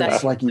level anxiety.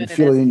 It's like you That's what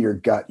feel it it is. in your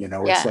gut,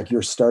 it's like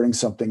you're starting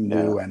something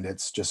new Yeah. and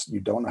it's just, you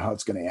don't know how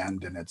it's going to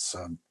end. And it's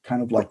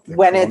kind of like the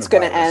When it's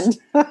going to coronavirus.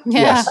 end.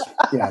 Yeah.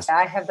 Yes.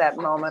 I have that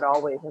moment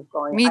always of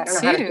going, Me I don't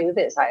know how to too. do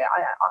this. I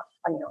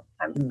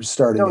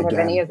Starting don't have again.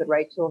 any of the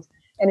right tools.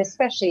 And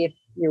especially if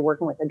you're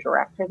working with a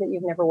director that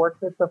you've never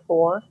worked with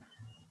before,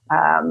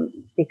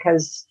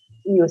 because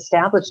you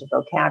establish a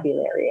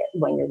vocabulary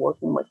when you're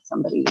working with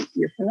somebody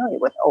you're familiar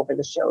with over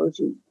the shows.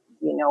 You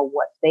know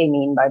what they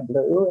mean by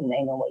blue and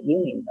they know what you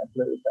mean by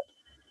blue. But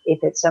if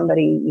it's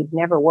somebody you've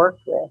never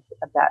worked with,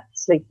 that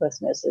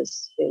sleeplessness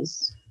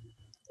is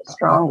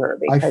stronger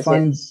because I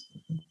find,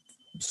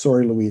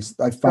 sorry, Louise,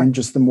 I find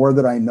just the more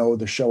that I know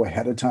the show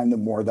ahead of time, the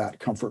more that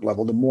comfort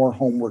level, the more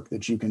homework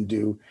that you can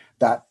do,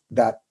 that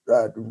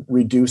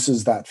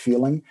reduces that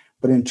feeling.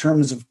 But in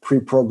terms of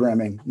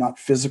pre-programming, not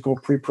physical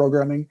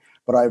pre-programming,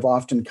 but I've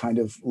often kind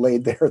of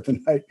laid there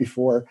the night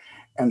before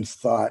and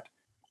thought,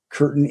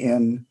 curtain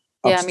in,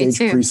 upstage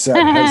preset,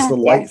 has the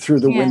light through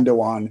the window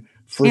on,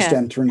 first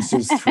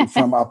entrances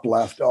from up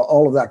left,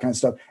 all of that kind of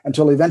stuff,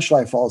 until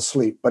eventually I fall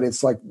asleep. But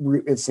it's like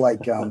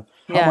how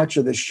much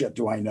of this shit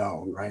do I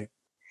know, right?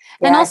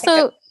 And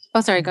also,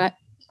 sorry, go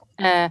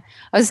ahead.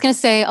 I was going to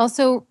say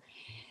also,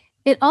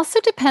 it also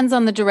depends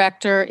on the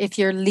director if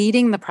you're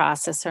leading the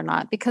process or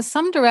not, because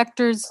some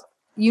directors,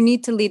 you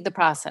need to lead the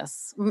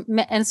process.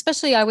 And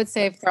especially, I would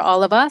say, for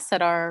all of us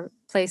at our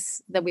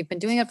place that we've been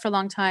doing it for a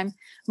long time,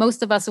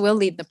 most of us will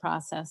lead the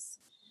process.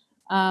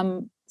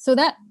 So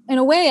that, in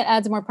a way, it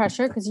adds more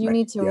pressure because you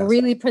need to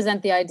really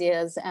present the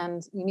ideas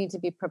and you need to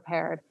be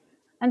prepared.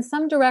 And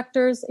some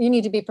directors, you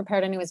need to be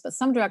prepared anyways, but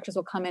some directors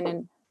will come in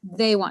and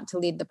they want to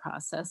lead the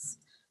process.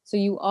 So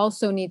you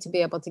also need to be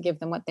able to give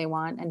them what they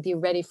want and be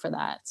ready for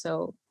that.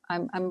 So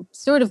I'm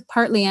sort of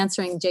partly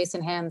answering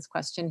Jason Hand's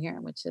question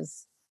here, which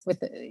is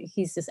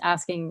he's just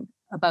asking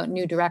about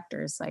new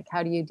directors, like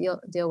how do you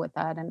deal with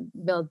that and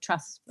build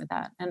trust with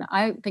that? And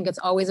I think it's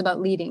always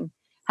about leading,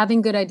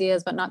 having good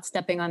ideas, but not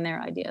stepping on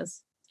their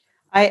ideas.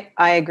 I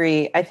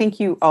agree. I think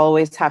you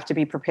always have to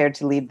be prepared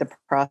to lead the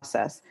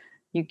process.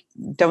 You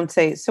don't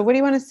say, so what do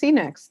you want to see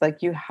next?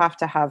 Like you have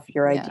to have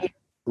your idea.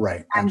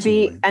 Right. And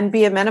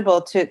be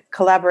amenable to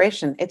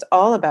collaboration. It's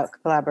all about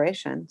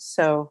collaboration.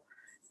 So,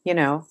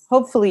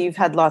 hopefully you've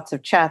had lots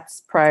of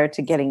chats prior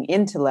to getting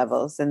into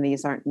levels and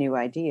these aren't new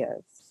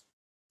ideas.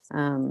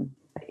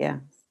 Yeah.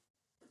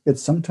 It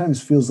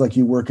sometimes feels like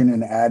you work in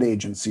an ad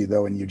agency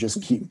though, and you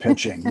just keep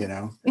pitching,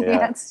 Yeah,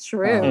 that's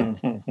true.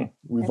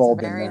 We've all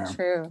been there. Very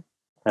true.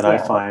 And I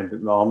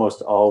find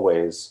almost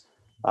always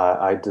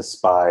I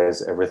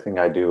despise everything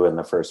I do in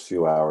the first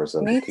few hours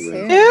of Me the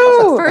too.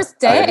 Ew. First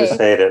day. I just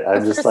hate it.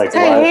 I'm just like,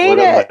 day. what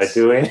am I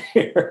doing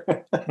here?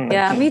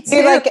 Yeah, me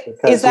too.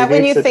 Is that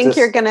when you think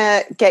you're going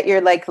to get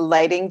your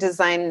lighting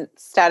design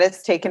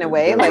status taken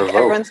away? Like revoked.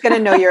 Everyone's going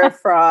to know you're a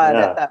fraud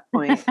at that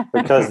point.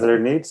 Because there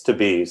needs to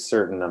be a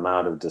certain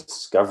amount of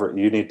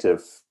discovery. You need to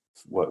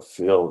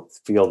feel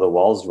the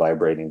walls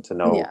vibrating to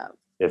know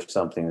if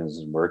something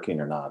is working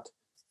or not.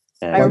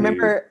 And I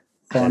remember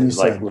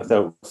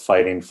without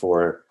fighting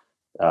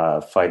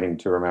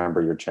to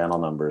remember your channel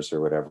numbers or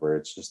whatever.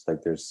 It's just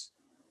like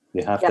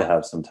you have to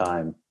have some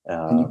time.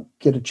 And you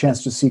get a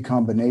chance to see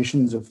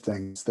combinations of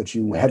things that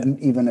you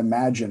hadn't even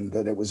imagined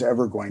that it was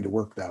ever going to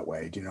work that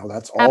way.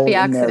 That's all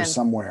in there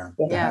somewhere.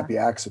 The happy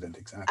accident,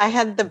 exactly. I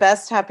had the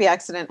best happy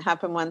accident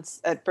happen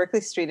once at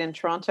Berkeley Street in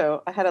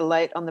Toronto. I had a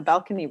light on the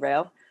balcony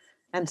rail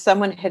and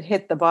someone had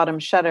hit the bottom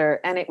shutter,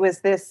 and it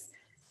was this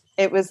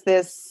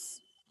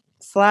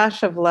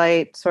slash of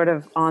light sort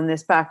of on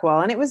this back wall,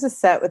 and it was a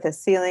set with a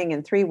ceiling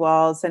and 3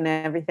 walls and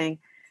everything.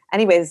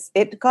 Anyways,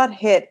 it got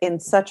hit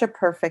in such a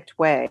perfect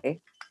way.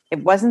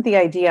 It wasn't the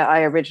idea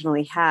I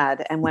originally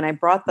had, and when I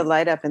brought the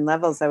light up in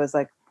levels, I was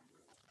like,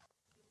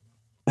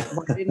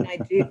 what didn't I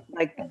do?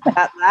 Like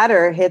that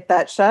ladder hit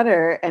that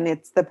shutter and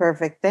it's the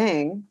perfect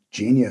thing.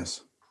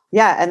 Genius.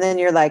 Yeah, and then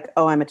you're like,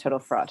 oh, I'm a total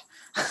fraud.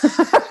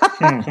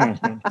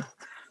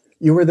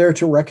 You were there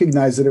to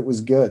recognize that it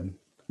was good.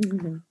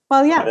 Mm-hmm.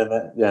 Well,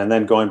 yeah. And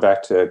then going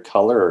back to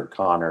color,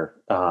 Connor,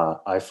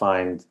 I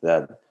find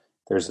that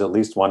there's at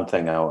least one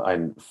thing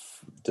I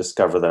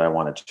discover that I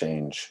want to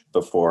change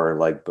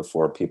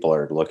before people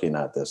are looking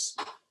at this.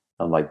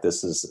 I'm like,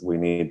 we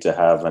need to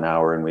have an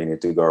hour and we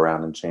need to go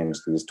around and change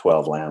these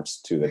 12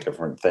 lamps to a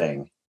different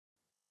thing.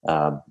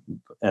 And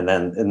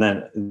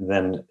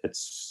then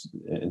it's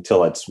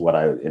until it's what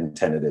I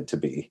intended it to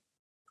be,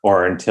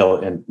 or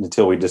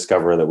until we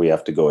discover that we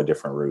have to go a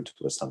different route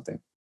with something.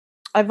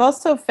 I've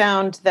also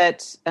found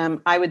that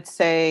I would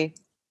say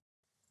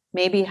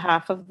maybe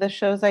half of the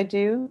shows I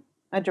do,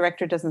 a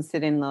director doesn't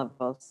sit in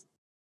levels.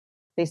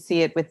 They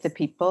see it with the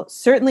people.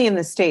 Certainly in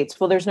the States.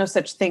 Well, there's no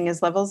such thing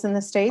as levels in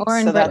the States. Or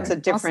in so Britain. That's a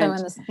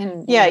different.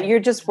 Also yeah, you're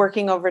just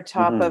working over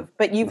top Mhm. of,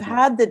 but you've Mhm.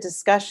 had the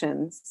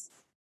discussions.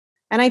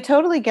 And I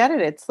totally get it.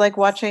 It's like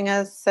watching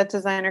a set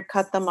designer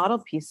cut the model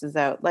pieces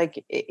out.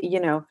 Like,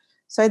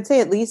 so I'd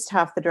say at least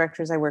half the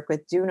directors I work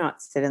with do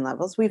not sit in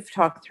levels. We've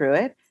talked through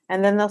it,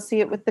 and then they'll see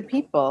it with the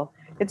people.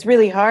 It's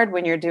really hard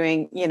when you're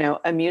doing,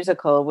 a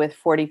musical with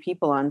 40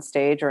 people on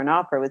stage, or an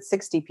opera with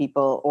 60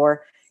 people,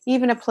 or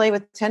even a play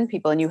with 10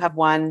 people, and you have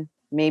one,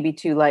 maybe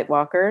two light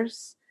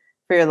walkers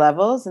for your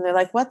levels. And they're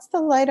like, what's the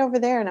light over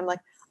there? And I'm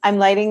like, I'm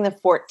lighting the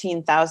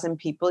 14,000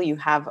 people you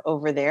have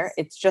over there.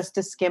 It's just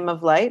a skim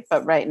of light,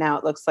 but right now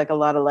it looks like a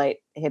lot of light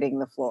hitting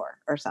the floor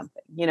or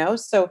something,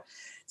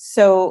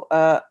 So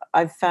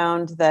I've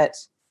found that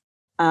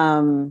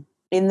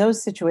in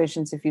those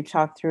situations, if you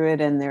talk through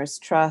it and there's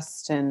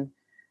trust and,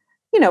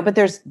 but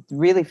there's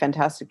really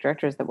fantastic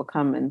directors that will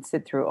come and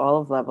sit through all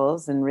of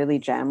levels and really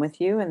jam with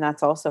you. And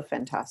that's also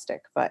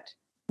fantastic, but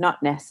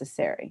not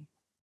necessary.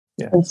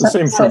 Yeah, it's the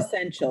same Not for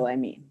essential, I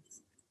mean.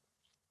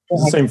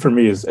 It's the same for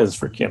me as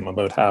for Kim.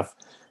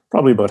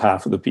 Probably about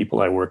half of the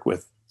people I work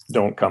with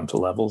don't come to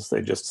levels.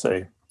 They just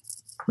say,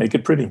 make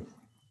it pretty.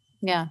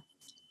 Yeah.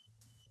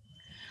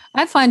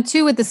 I find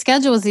too with the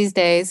schedules these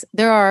days,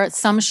 there are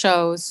some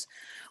shows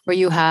where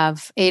you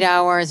have 8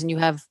 hours and you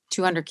have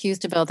 200 cues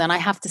to build. And I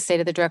have to say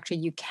to the director,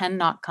 you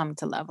cannot come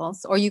to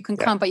levels, or you can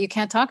come, but you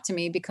can't talk to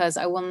me because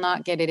I will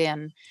not get it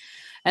in.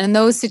 And in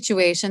those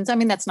situations, I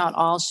mean, that's not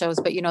all shows,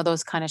 but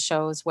those kind of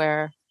shows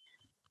where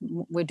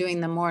we're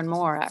doing them more and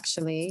more,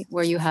 actually,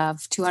 where you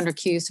have 200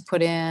 cues to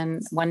put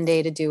in, 1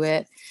 day to do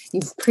it.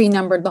 You've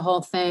pre-numbered the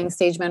whole thing,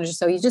 stage manager.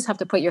 So you just have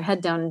to put your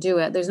head down and do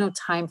it. There's no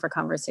time for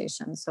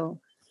conversation. So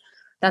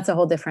that's a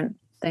whole different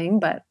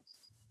thing,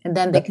 and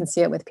then they can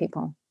see it with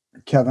people.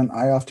 Kevin,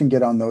 I often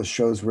get on those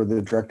shows where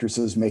the director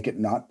says, make it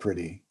not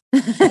pretty.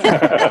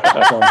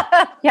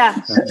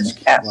 Yeah.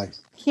 Like,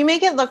 Can you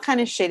make it look kind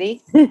of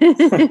shitty?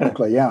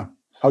 exactly, yeah.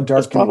 How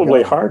dark It's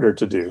probably harder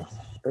to do.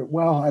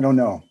 Well, I don't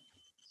know.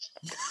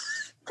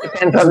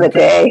 Depends on the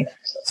day.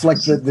 It's like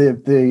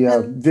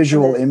the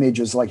visual image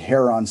is like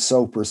hair on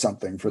soap or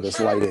something for this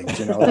lighting,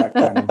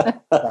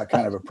 that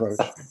kind of approach.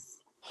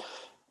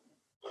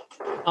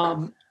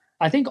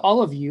 I think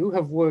all of you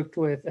have worked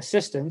with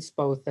assistants,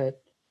 both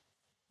at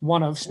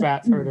one of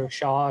Stratford or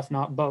Shaw, if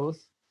not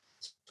both.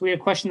 So we had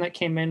a question that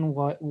came in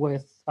what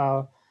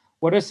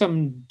are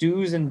some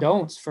do's and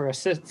don'ts for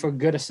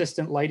good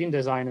assistant lighting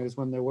designers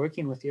when they're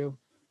working with you?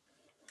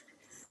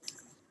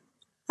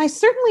 I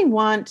certainly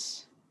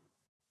want,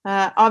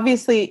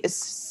 obviously,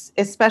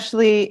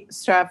 especially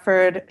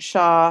Stratford,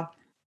 Shaw,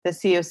 the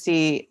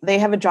COC, they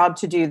have a job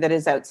to do that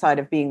is outside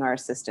of being our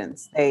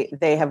assistants.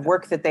 They have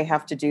work that they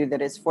have to do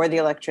that is for the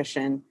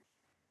electrician.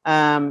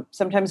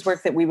 Sometimes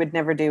work that we would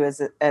never do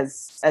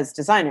as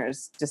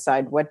designers,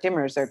 decide what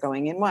dimmers are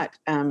going in what.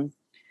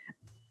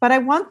 But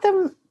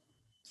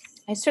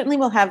I certainly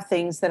will have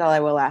things that I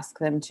will ask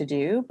them to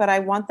do, but I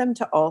want them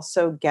to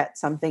also get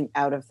something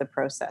out of the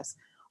process.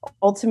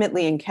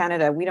 Ultimately, in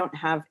Canada,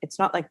 it's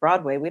not like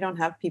Broadway. We don't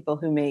have people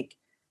who make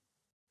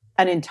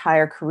an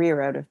entire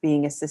career out of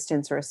being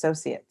assistants or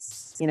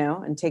associates,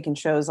 and taking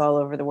shows all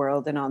over the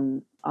world and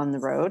on the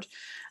road.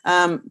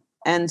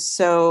 And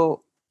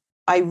so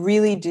I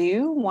really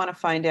do want to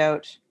find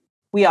out.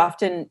 We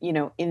often,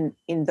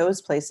 in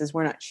those places,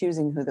 we're not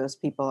choosing who those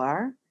people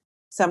are.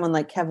 Someone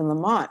like Kevin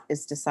Lamont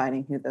is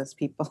deciding who those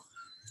people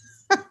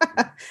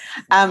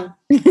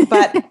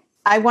but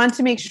I want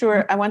to make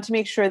sure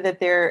that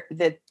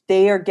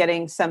they are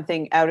getting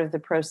something out of the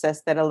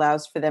process that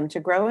allows for them to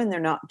grow, and they're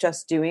not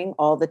just doing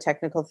all the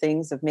technical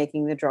things of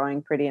making the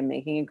drawing pretty and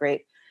making a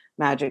great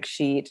magic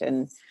sheet.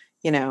 And,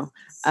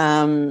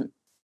 and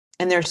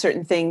there are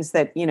certain things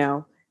that,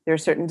 there are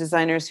certain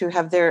designers who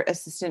have their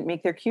assistant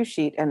make their cue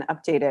sheet and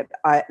update it.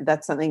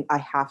 That's something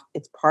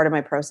it's part of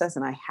my process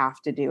and I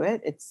have to do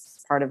it.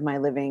 It's part of my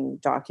living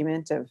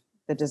document of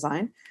the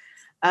design.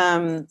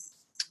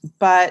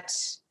 But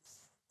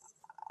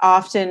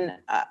often,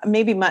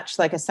 maybe much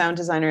like a sound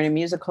designer in a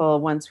musical,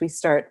 once we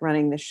start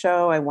running the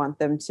show, I want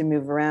them to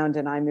move around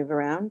and I move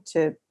around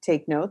to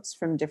take notes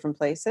from different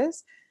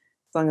places,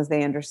 as long as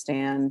they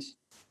understand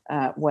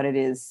what it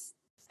is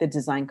the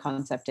design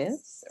concept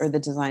is or the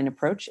design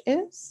approach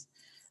is.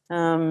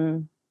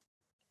 The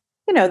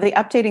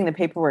updating the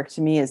paperwork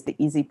to me is the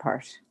easy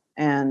part,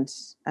 and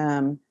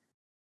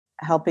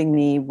helping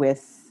me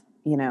with,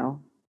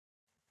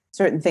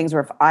 certain things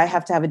where if I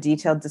have to have a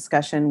detailed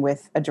discussion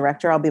with a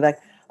director, I'll be like,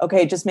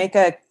 okay, just make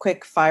a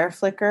quick fire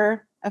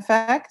flicker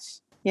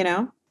effect,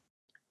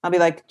 I'll be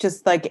like,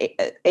 just like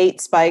 8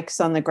 spikes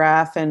on the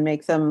graph and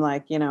make them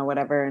like,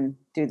 whatever, and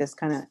do this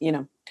kind of,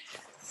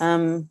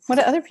 what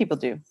do other people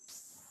do?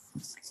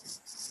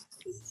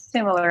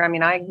 Similar. I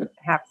mean, I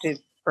have to,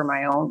 for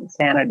my own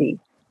sanity,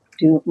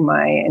 do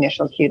my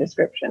initial cue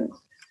descriptions.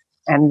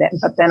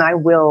 But then I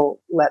will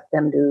let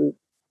them do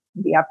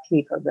the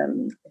upkeep of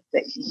them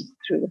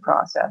through the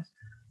process.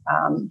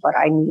 but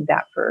I need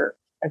that for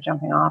a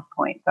jumping off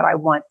point. But I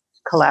want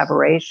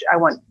collaboration. I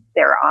want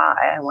their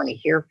eye. I want to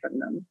hear from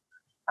them.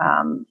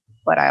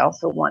 But I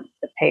also want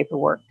the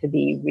paperwork to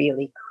be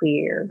really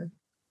clear.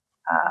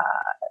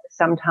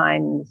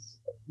 Sometimes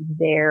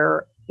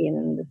they're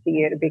in the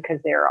theater because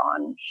they're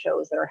on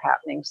shows that are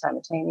happening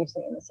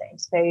simultaneously in the same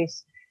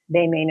space.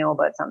 They may know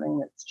about something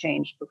that's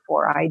changed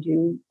before I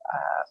do.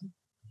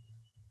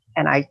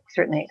 And I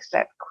certainly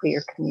expect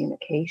clear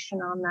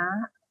communication on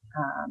that.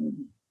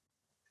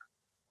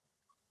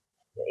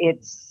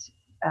 It's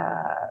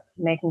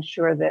making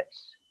sure that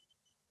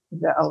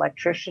the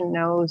electrician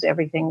knows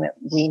everything that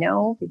we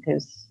know,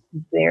 because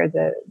they're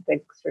the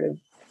sort of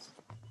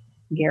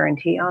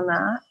guarantee on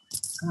that.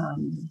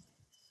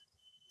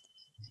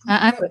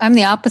 I'm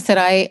the opposite.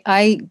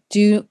 I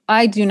do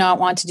not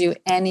want to do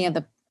any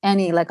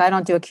like, I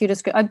don't do a cue to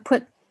script.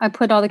 I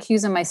put all the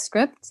cues in my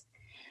script,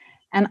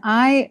 and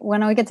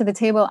when I get to the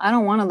table, I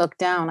don't want to look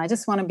down. I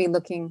just want to be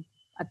looking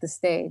at the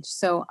stage.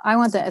 So I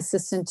want the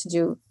assistant to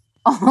do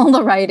all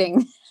the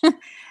writing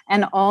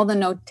and all the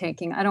note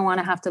taking. I don't want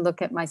to have to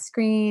look at my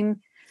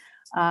screen.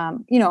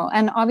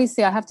 And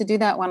obviously I have to do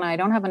that when I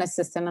don't have an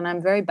assistant, and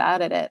I'm very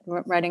bad at it,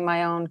 writing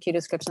my own cue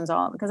descriptions,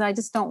 because I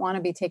just don't want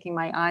to be taking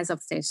my eyes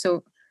off stage.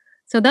 So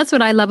that's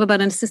what I love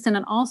about an assistant.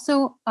 And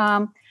also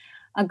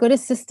a good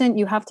assistant,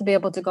 you have to be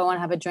able to go and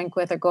have a drink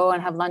with, or go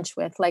and have lunch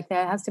with. Like,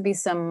 there has to be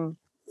some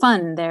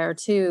fun there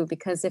too,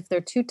 because if they're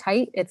too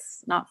tight,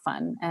 it's not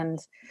fun. And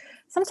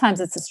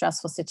sometimes it's a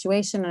stressful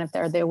situation. And if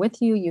they're there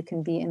with you, you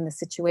can be in the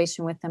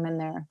situation with them, and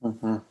they're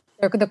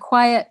the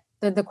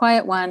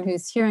quiet one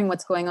who's hearing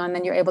what's going on.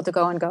 Then you're able to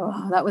go and go,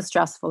 oh, that was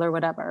stressful, or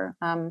whatever.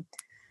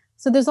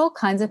 So there's all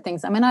kinds of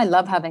things. I mean, I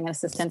love having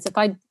assistants.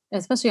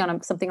 Especially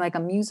on something like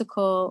a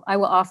musical, I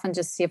will often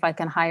just see if I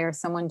can hire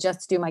someone just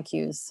to do my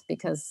cues,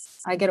 because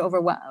I get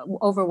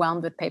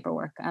overwhelmed with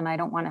paperwork, and I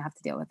don't want to have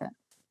to deal with it.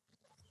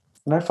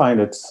 And I find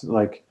it's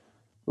like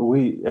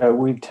we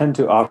tend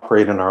to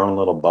operate in our own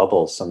little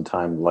bubbles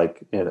sometimes,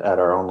 like at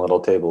our own little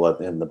table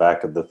in the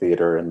back of the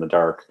theater in the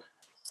dark,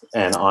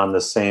 and on the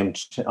same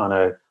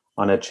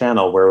on a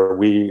channel where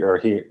we are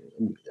here,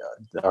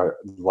 our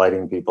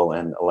lighting people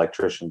and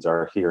electricians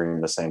are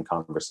hearing the same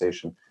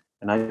conversation.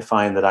 And I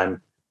find that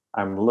I'm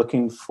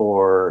looking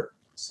for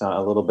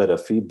a little bit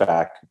of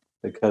feedback,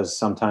 because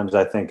sometimes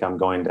I think I'm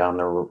going down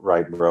the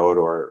right road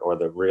or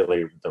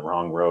the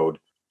wrong road.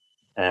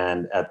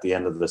 And at the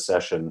end of the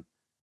session,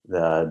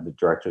 the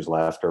director's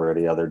left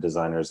already. Other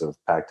designers have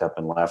packed up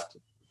and left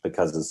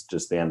because it's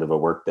just the end of a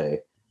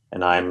workday.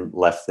 And I'm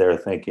left there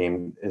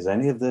thinking, is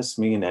any of this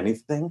mean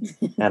anything?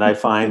 And I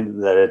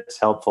find that it's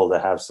helpful to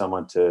have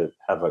someone to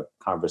have a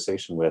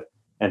conversation with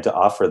and to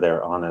offer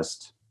their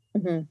honest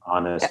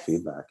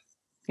feedback.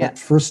 Yeah. That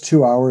first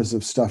 2 hours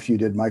of stuff you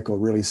did, Michael,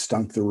 really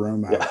stunk the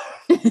room out.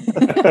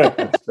 Yeah.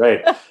 That's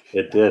right.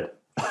 It did.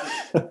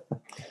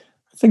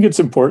 I think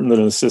it's important that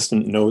an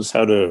assistant knows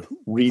how to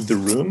read the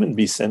room and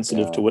be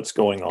sensitive to what's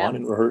going on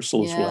in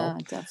rehearsal as well.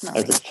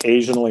 Definitely. I've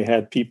occasionally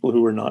had people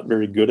who are not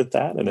very good at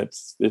that, and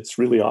it's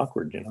really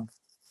awkward,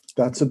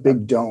 That's a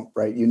big don't,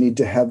 right? You need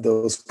to have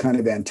those kind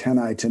of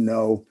antennae to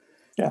know,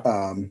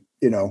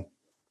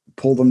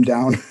 pull them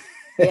down,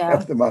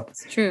 have them up.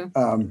 It's true.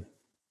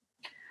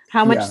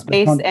 How much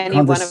space any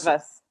one of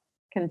us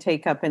can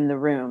take up in the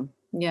room,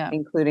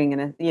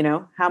 including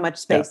how much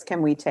space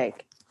can we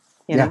take,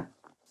 you know?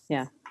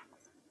 Yeah.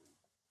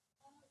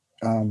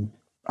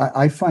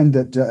 I find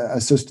that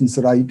assistants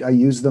that I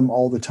use them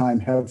all the time,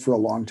 have for a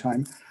long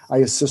time. I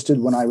assisted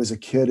when I was a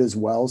kid as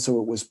well,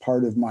 so it was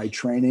part of my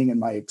training and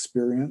my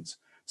experience.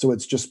 So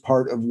it's just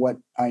part of what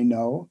I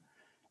know,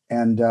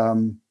 and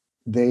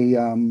they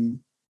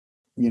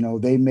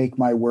make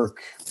my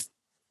work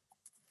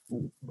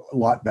a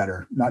lot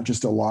better, not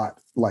just a lot,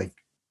 like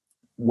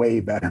way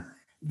better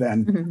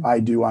than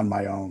I do on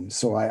my own.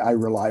 So I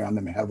rely on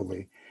them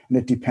heavily. And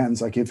it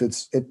depends, like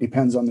it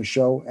depends on the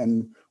show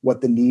and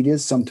what the need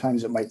is.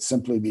 Sometimes it might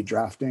simply be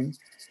drafting.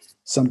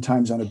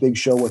 Sometimes on a big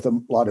show with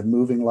a lot of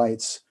moving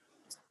lights,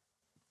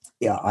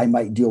 I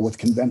might deal with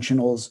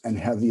conventionals and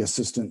have the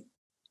assistant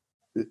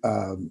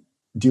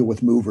deal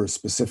with movers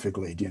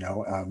specifically,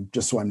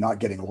 just so I'm not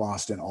getting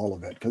lost in all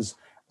of it, because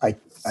I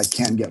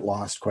can get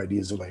lost quite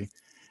easily.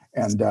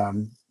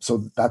 And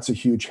so that's a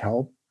huge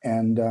help.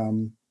 And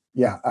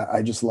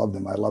I just love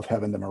them. I love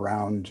having them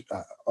around.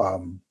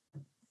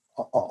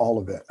 All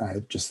of it.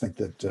 I just think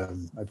that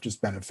I've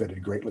just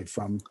benefited greatly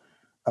from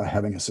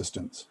having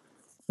assistants.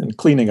 And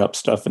cleaning up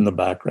stuff in the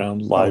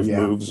background, live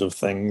moves of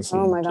things,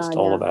 and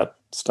all of that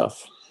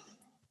stuff.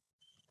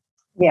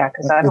 Yeah,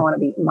 because I don't want to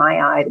be my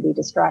eye to be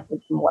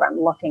distracted from what I'm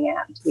looking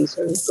at, to be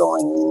sort of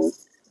going,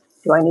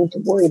 do I need to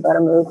worry about a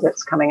move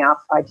that's coming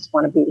up? I just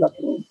want to be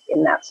looking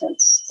in that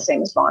sense,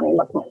 same as Bonnie,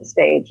 looking at the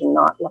stage and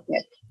not looking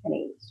at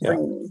any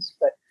screens.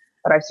 But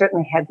I've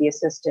certainly had the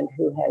assistant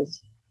who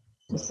has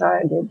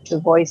decided to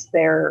voice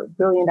their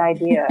brilliant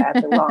idea at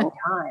the wrong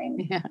time.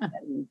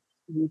 And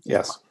you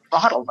just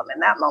throttle them in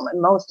that moment.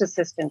 Most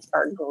assistants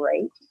are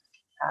great,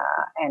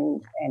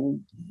 and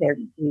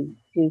you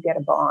do get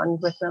a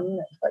bond with them,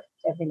 but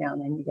every now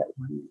and then you get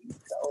one and you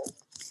go,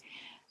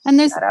 And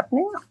there's shut up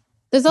now.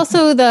 There's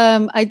also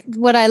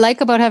what I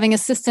like about having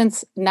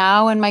assistants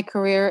now in my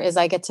career is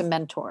I get to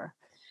mentor.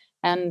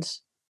 And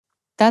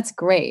that's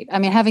great. I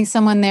mean, having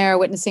someone there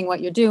witnessing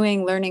what you're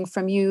doing, learning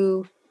from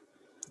you,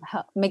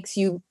 makes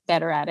you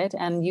better at it.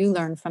 And you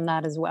learn from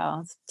that as well.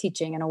 It's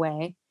teaching in a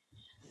way,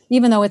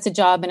 even though it's a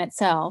job in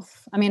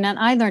itself. I mean, and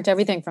I learned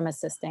everything from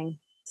assisting.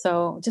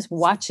 So just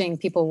watching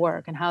people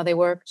work and how they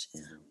worked,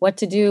 what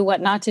to do,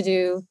 what not to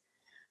do.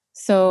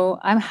 So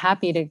I'm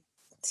happy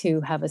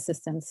to have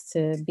assistants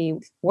to be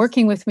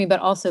working with me, but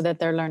also that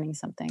they're learning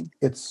something.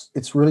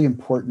 It's really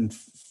important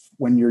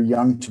when you're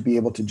young to be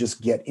able to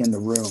just get in the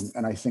room.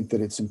 And I think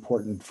that it's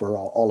important for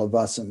all of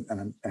us,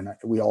 and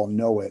we all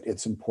know it.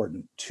 It's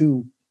important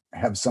to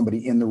have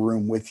somebody in the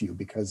room with you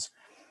because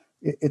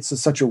it's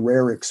such a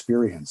rare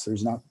experience.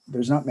 There's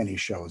not many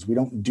shows. We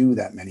don't do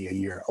that many a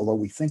year, although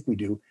we think we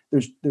do.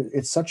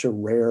 It's such a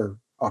rare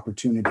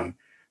opportunity.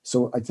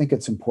 So I think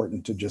it's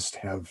important to just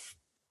have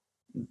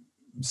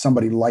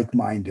somebody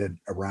like-minded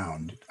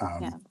around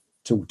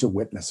to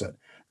witness it,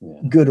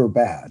 good or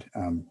bad.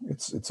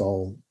 It's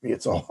all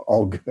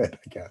good,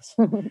 I guess.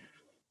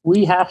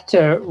 We have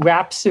to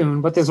wrap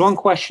soon, but there's one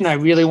question I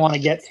really want to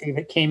get to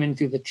that came in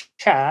through the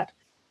chat,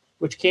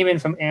 which came in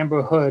from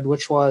Amber Hood,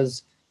 which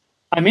was,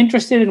 I'm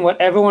interested in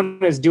what everyone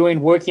is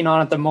doing, working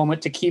on at the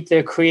moment to keep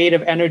their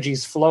creative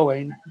energies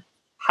flowing.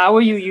 How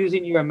are you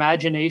using your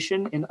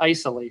imagination in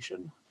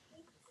isolation?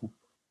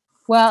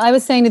 Well, I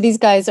was saying to these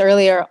guys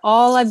earlier,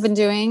 all I've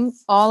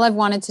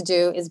wanted to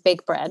do is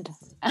bake bread.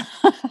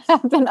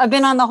 I've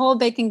been on the whole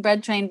baking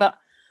bread train, but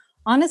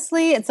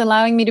honestly, it's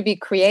allowing me to be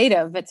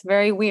creative. It's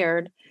very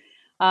weird.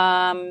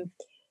 And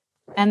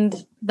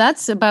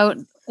that's about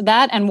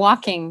that and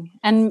walking.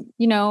 And,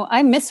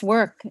 I miss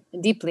work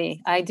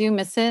deeply. I do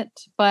miss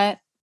it, but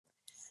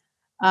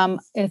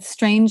it's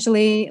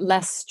strangely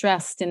less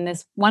stressed in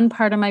this. One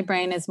part of my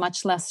brain is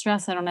much less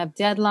stressed. I don't have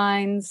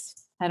deadlines.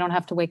 I don't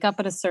have to wake up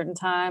at a certain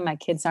time. My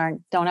kids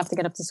don't have to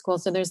get up to school.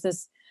 So there's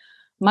this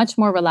much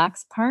more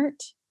relaxed part.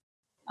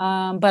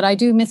 But I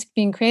do miss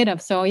being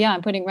creative. So yeah,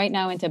 I'm putting right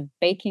now into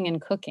baking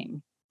and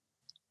cooking.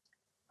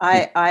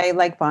 I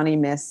like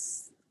Bonnie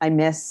I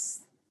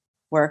miss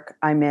work.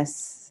 I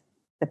miss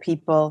the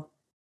people.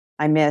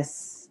 I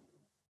miss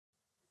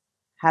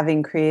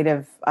having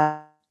creative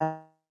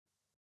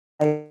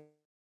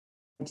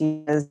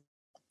ideas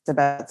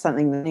about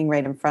something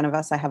right in front of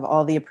us. I have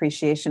all the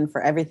appreciation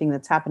for everything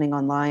that's happening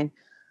online,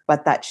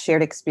 but that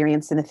shared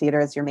experience in the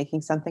theater as you're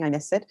making something, I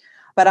miss it.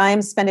 But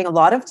I'm spending a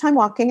lot of time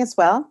walking as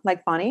well,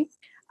 like Bonnie.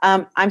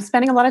 I'm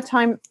spending a lot of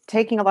time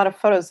taking a lot of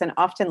photos, and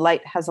often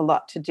light has a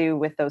lot to do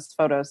with those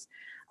photos.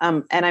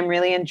 And I'm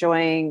really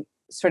enjoying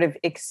sort of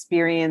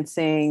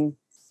experiencing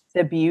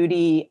the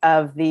beauty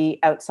of the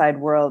outside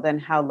world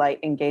and how light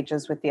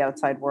engages with the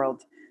outside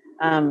world.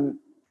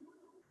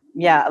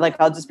 Like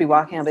I'll just be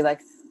walking, I'll be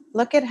like,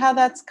 look at how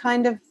that's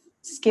kind of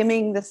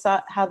skimming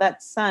how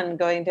that sun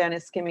going down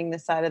is skimming the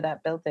side of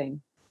that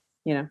building,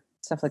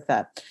 stuff like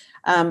that.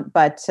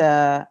 But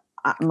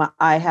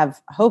I have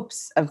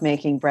hopes of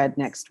making bread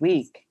next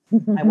week.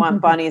 I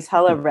want Bonnie's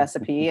challah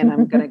recipe and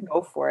I'm going to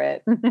go for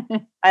it.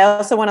 I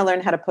also want to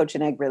learn how to poach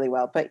an egg really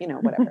well, but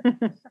whatever.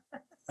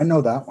 I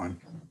know that one.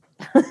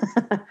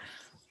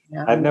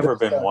 Yeah, I've never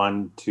been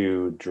one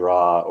to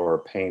draw or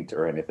paint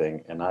or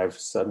anything. And I've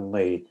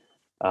suddenly...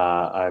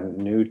 I'm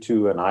new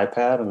to an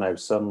iPad and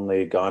I've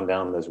suddenly gone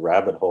down this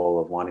rabbit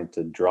hole of wanting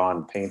to draw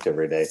and paint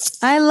every day.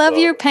 I love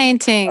your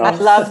paintings. I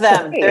love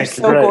them. They're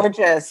so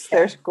gorgeous.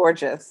 They're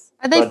gorgeous.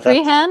 Are they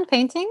freehand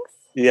paintings?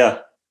 Yeah.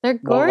 They're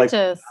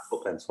gorgeous. Like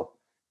Apple Pencil.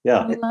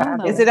 Yeah.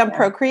 Is it on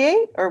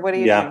Procreate or what are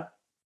you doing?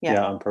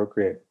 Yeah, on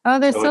Procreate. Oh,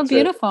 they're so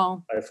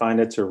beautiful. I find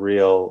it's a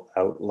real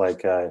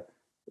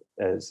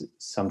as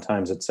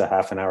sometimes it's a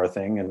half an hour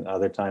thing and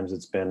other times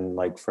it's been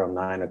like from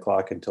 9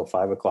 o'clock until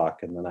 5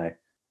 o'clock and then I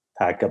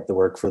pack up the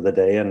work for the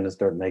day and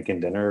start making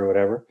dinner or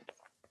whatever.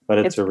 But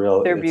it's a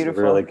really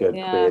good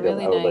creative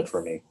outlet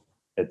for me.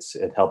 It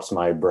helps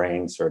my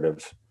brain sort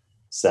of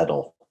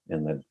settle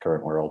in the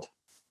current world.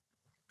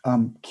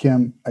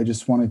 Kim, I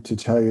just wanted to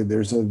tell you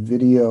there's a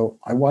video.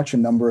 I watch a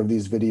number of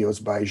these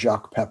videos by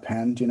Jacques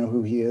Pepin. Do you know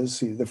who he is?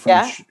 The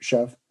French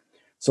chef.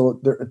 So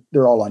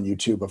they're all on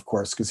YouTube, of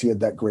course, because he had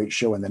that great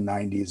show in the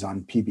 90s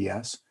on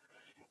PBS.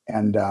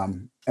 And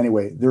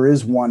anyway, there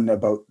is one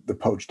about the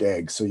poached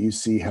egg. So you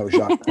see how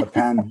Jacques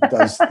Pepin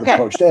does the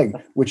poached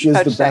egg, which is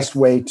the best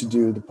way to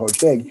do the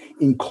poached egg,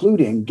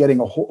 including getting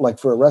a whole, like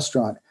for a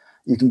restaurant,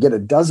 you can get a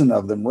dozen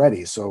of them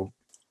ready. So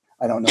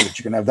I don't know that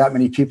you can have that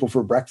many people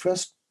for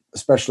breakfast,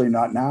 especially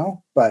not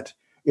now, but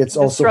it's just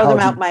also throw them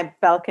out my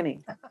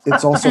balcony.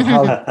 It's also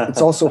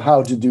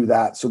how to do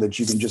that so that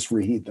you can just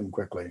reheat them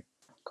quickly.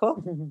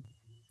 Cool.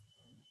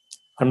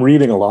 I'm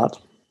reading a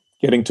lot,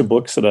 getting to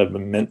books that I've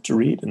been meant to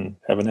read and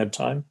haven't had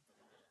time.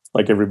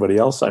 Like everybody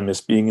else, I miss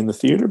being in the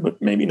theater,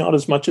 but maybe not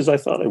as much as I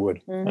thought I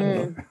would. Mm-hmm. I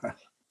don't know.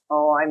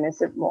 Oh, I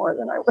miss it more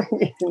than I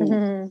would.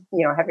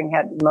 Having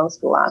had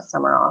most of last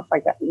summer off, I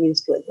got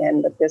used to it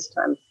then, but this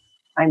time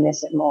I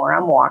miss it more.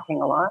 I'm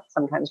walking a lot,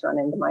 sometimes run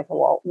into Michael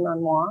Walton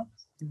on walks.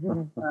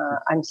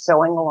 I'm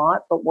sewing a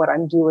lot, but what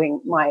I'm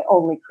doing, my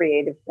only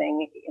creative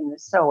thing in the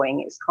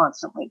sewing is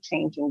constantly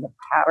changing the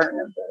pattern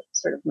of the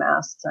sort of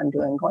masks I'm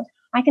doing, going,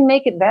 I can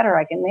make it better,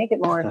 I can make it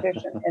more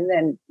efficient, and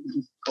then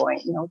going,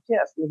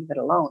 just leave it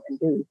alone and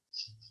do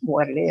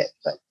what it is.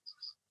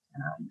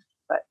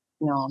 But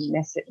no, I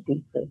miss it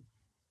deeply.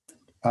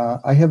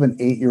 I have an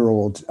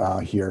 8-year-old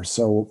here,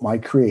 so my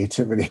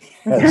creativity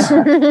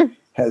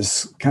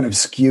has kind of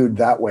skewed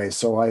that way.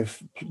 So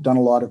I've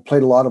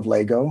played a lot of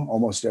Lego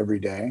almost every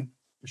day.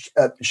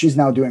 She's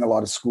now doing a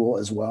lot of school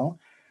as well.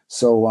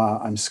 So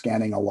I'm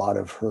scanning a lot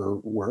of her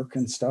work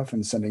and stuff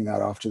and sending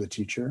that off to the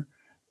teacher.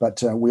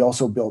 But we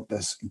also built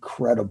this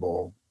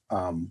incredible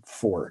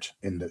fort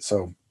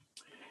so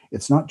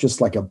it's not just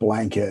like a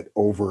blanket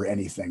over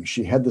anything.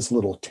 She had this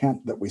little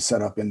tent that we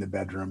set up in the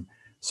bedroom.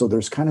 So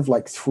there's kind of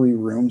like 3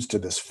 rooms to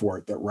this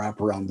fort that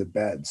wrap around the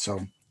bed.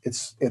 So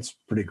it's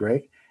pretty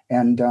great.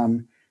 And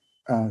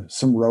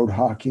some road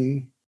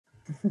hockey,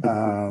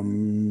 that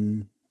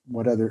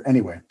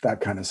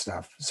kind of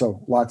stuff.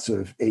 So lots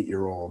of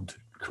 8-year-old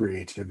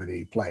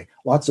creativity play,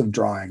 lots of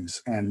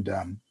drawings and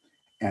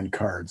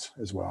cards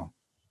as well.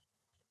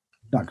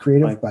 Not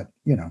creative, but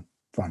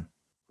fun.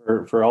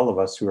 For all of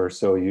us who are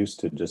so used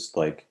to just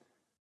like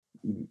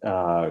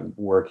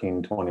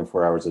working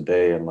 24 hours a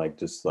day and like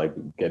just like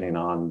getting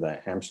on the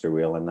hamster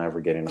wheel and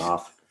never getting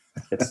off,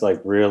 it's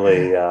like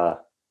really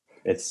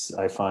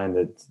I find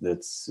that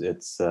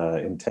it's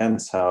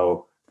intense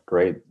how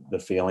great the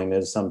feeling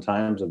is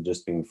sometimes of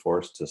just being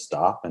forced to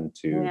stop and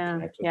to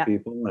connect with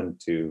people and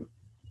to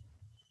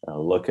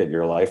look at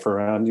your life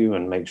around you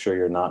and make sure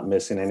you're not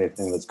missing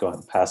anything that's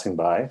passing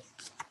by,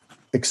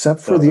 except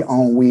for the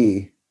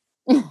ennui.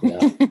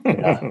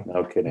 Yeah,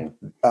 no kidding.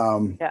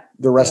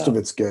 The rest of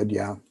it's good.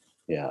 Yeah,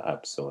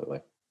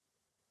 absolutely.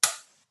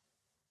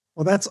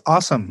 Well, that's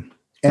awesome.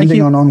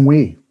 Ending on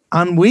ennui.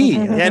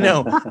 Yeah,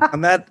 no.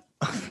 On that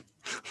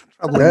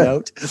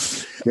note.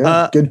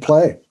 Good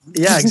play.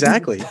 Yeah,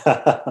 exactly.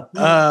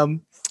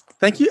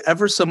 Thank you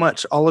ever so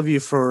much, all of you,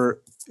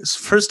 for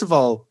first of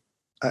all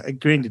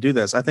agreeing to do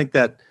this. I think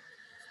that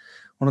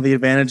one of the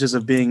advantages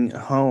of being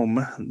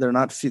home, they're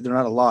not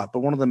a lot, but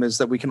one of them is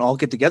that we can all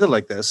get together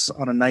like this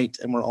on a night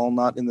and we're all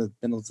not in the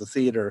middle of the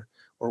theater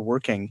or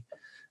working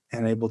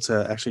and able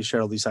to actually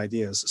share all these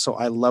ideas. So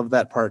I love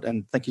that part.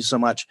 And thank you so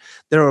much.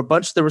 There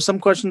were some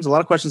questions, a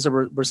lot of questions that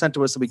were sent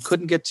to us that we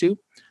couldn't get to.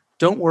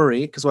 Don't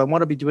worry, because I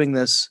want to be doing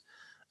this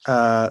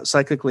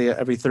cyclically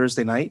every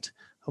Thursday night.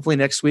 Hopefully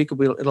next week,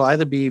 it'll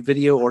either be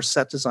video or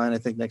set design, I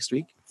think next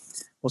week.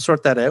 We'll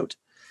sort that out.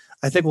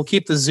 I think we'll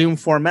keep the Zoom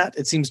format.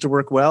 It seems to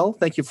work well.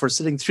 Thank you for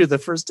sitting through the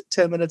first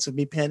 10 minutes of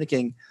me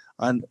panicking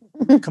on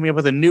coming up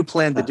with a new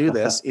plan to do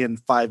this in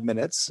 5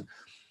 minutes.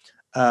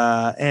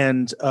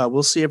 And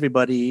we'll see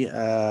everybody.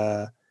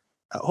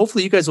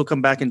 Hopefully you guys will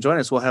come back and join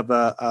us. We'll have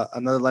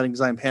another lighting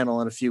design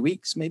panel in a few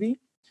weeks,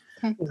 maybe.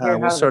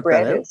 We'll sort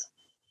that out.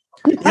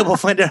 Yeah, we'll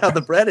find out how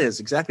the bread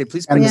is. Exactly.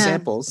 Please bring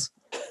samples.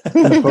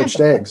 And the poached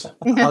eggs.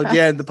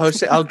 The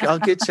poached. I'll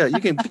get you. You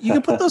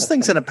can put those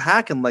things in a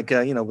pack and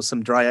with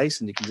some dry ice,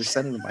 and you can just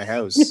send them to my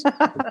house.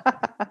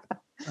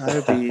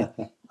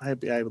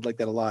 I would like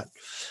that a lot.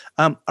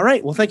 All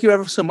right. Well, thank you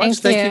ever so much.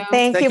 Thank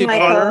you,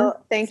 Michael. Connor.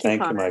 Thank you,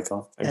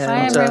 Michael. Bye,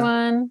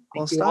 everyone.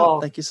 Well,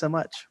 stop. Thank you so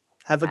much.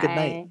 Have a good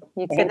night.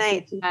 Good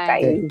night.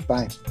 Bye.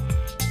 Bye.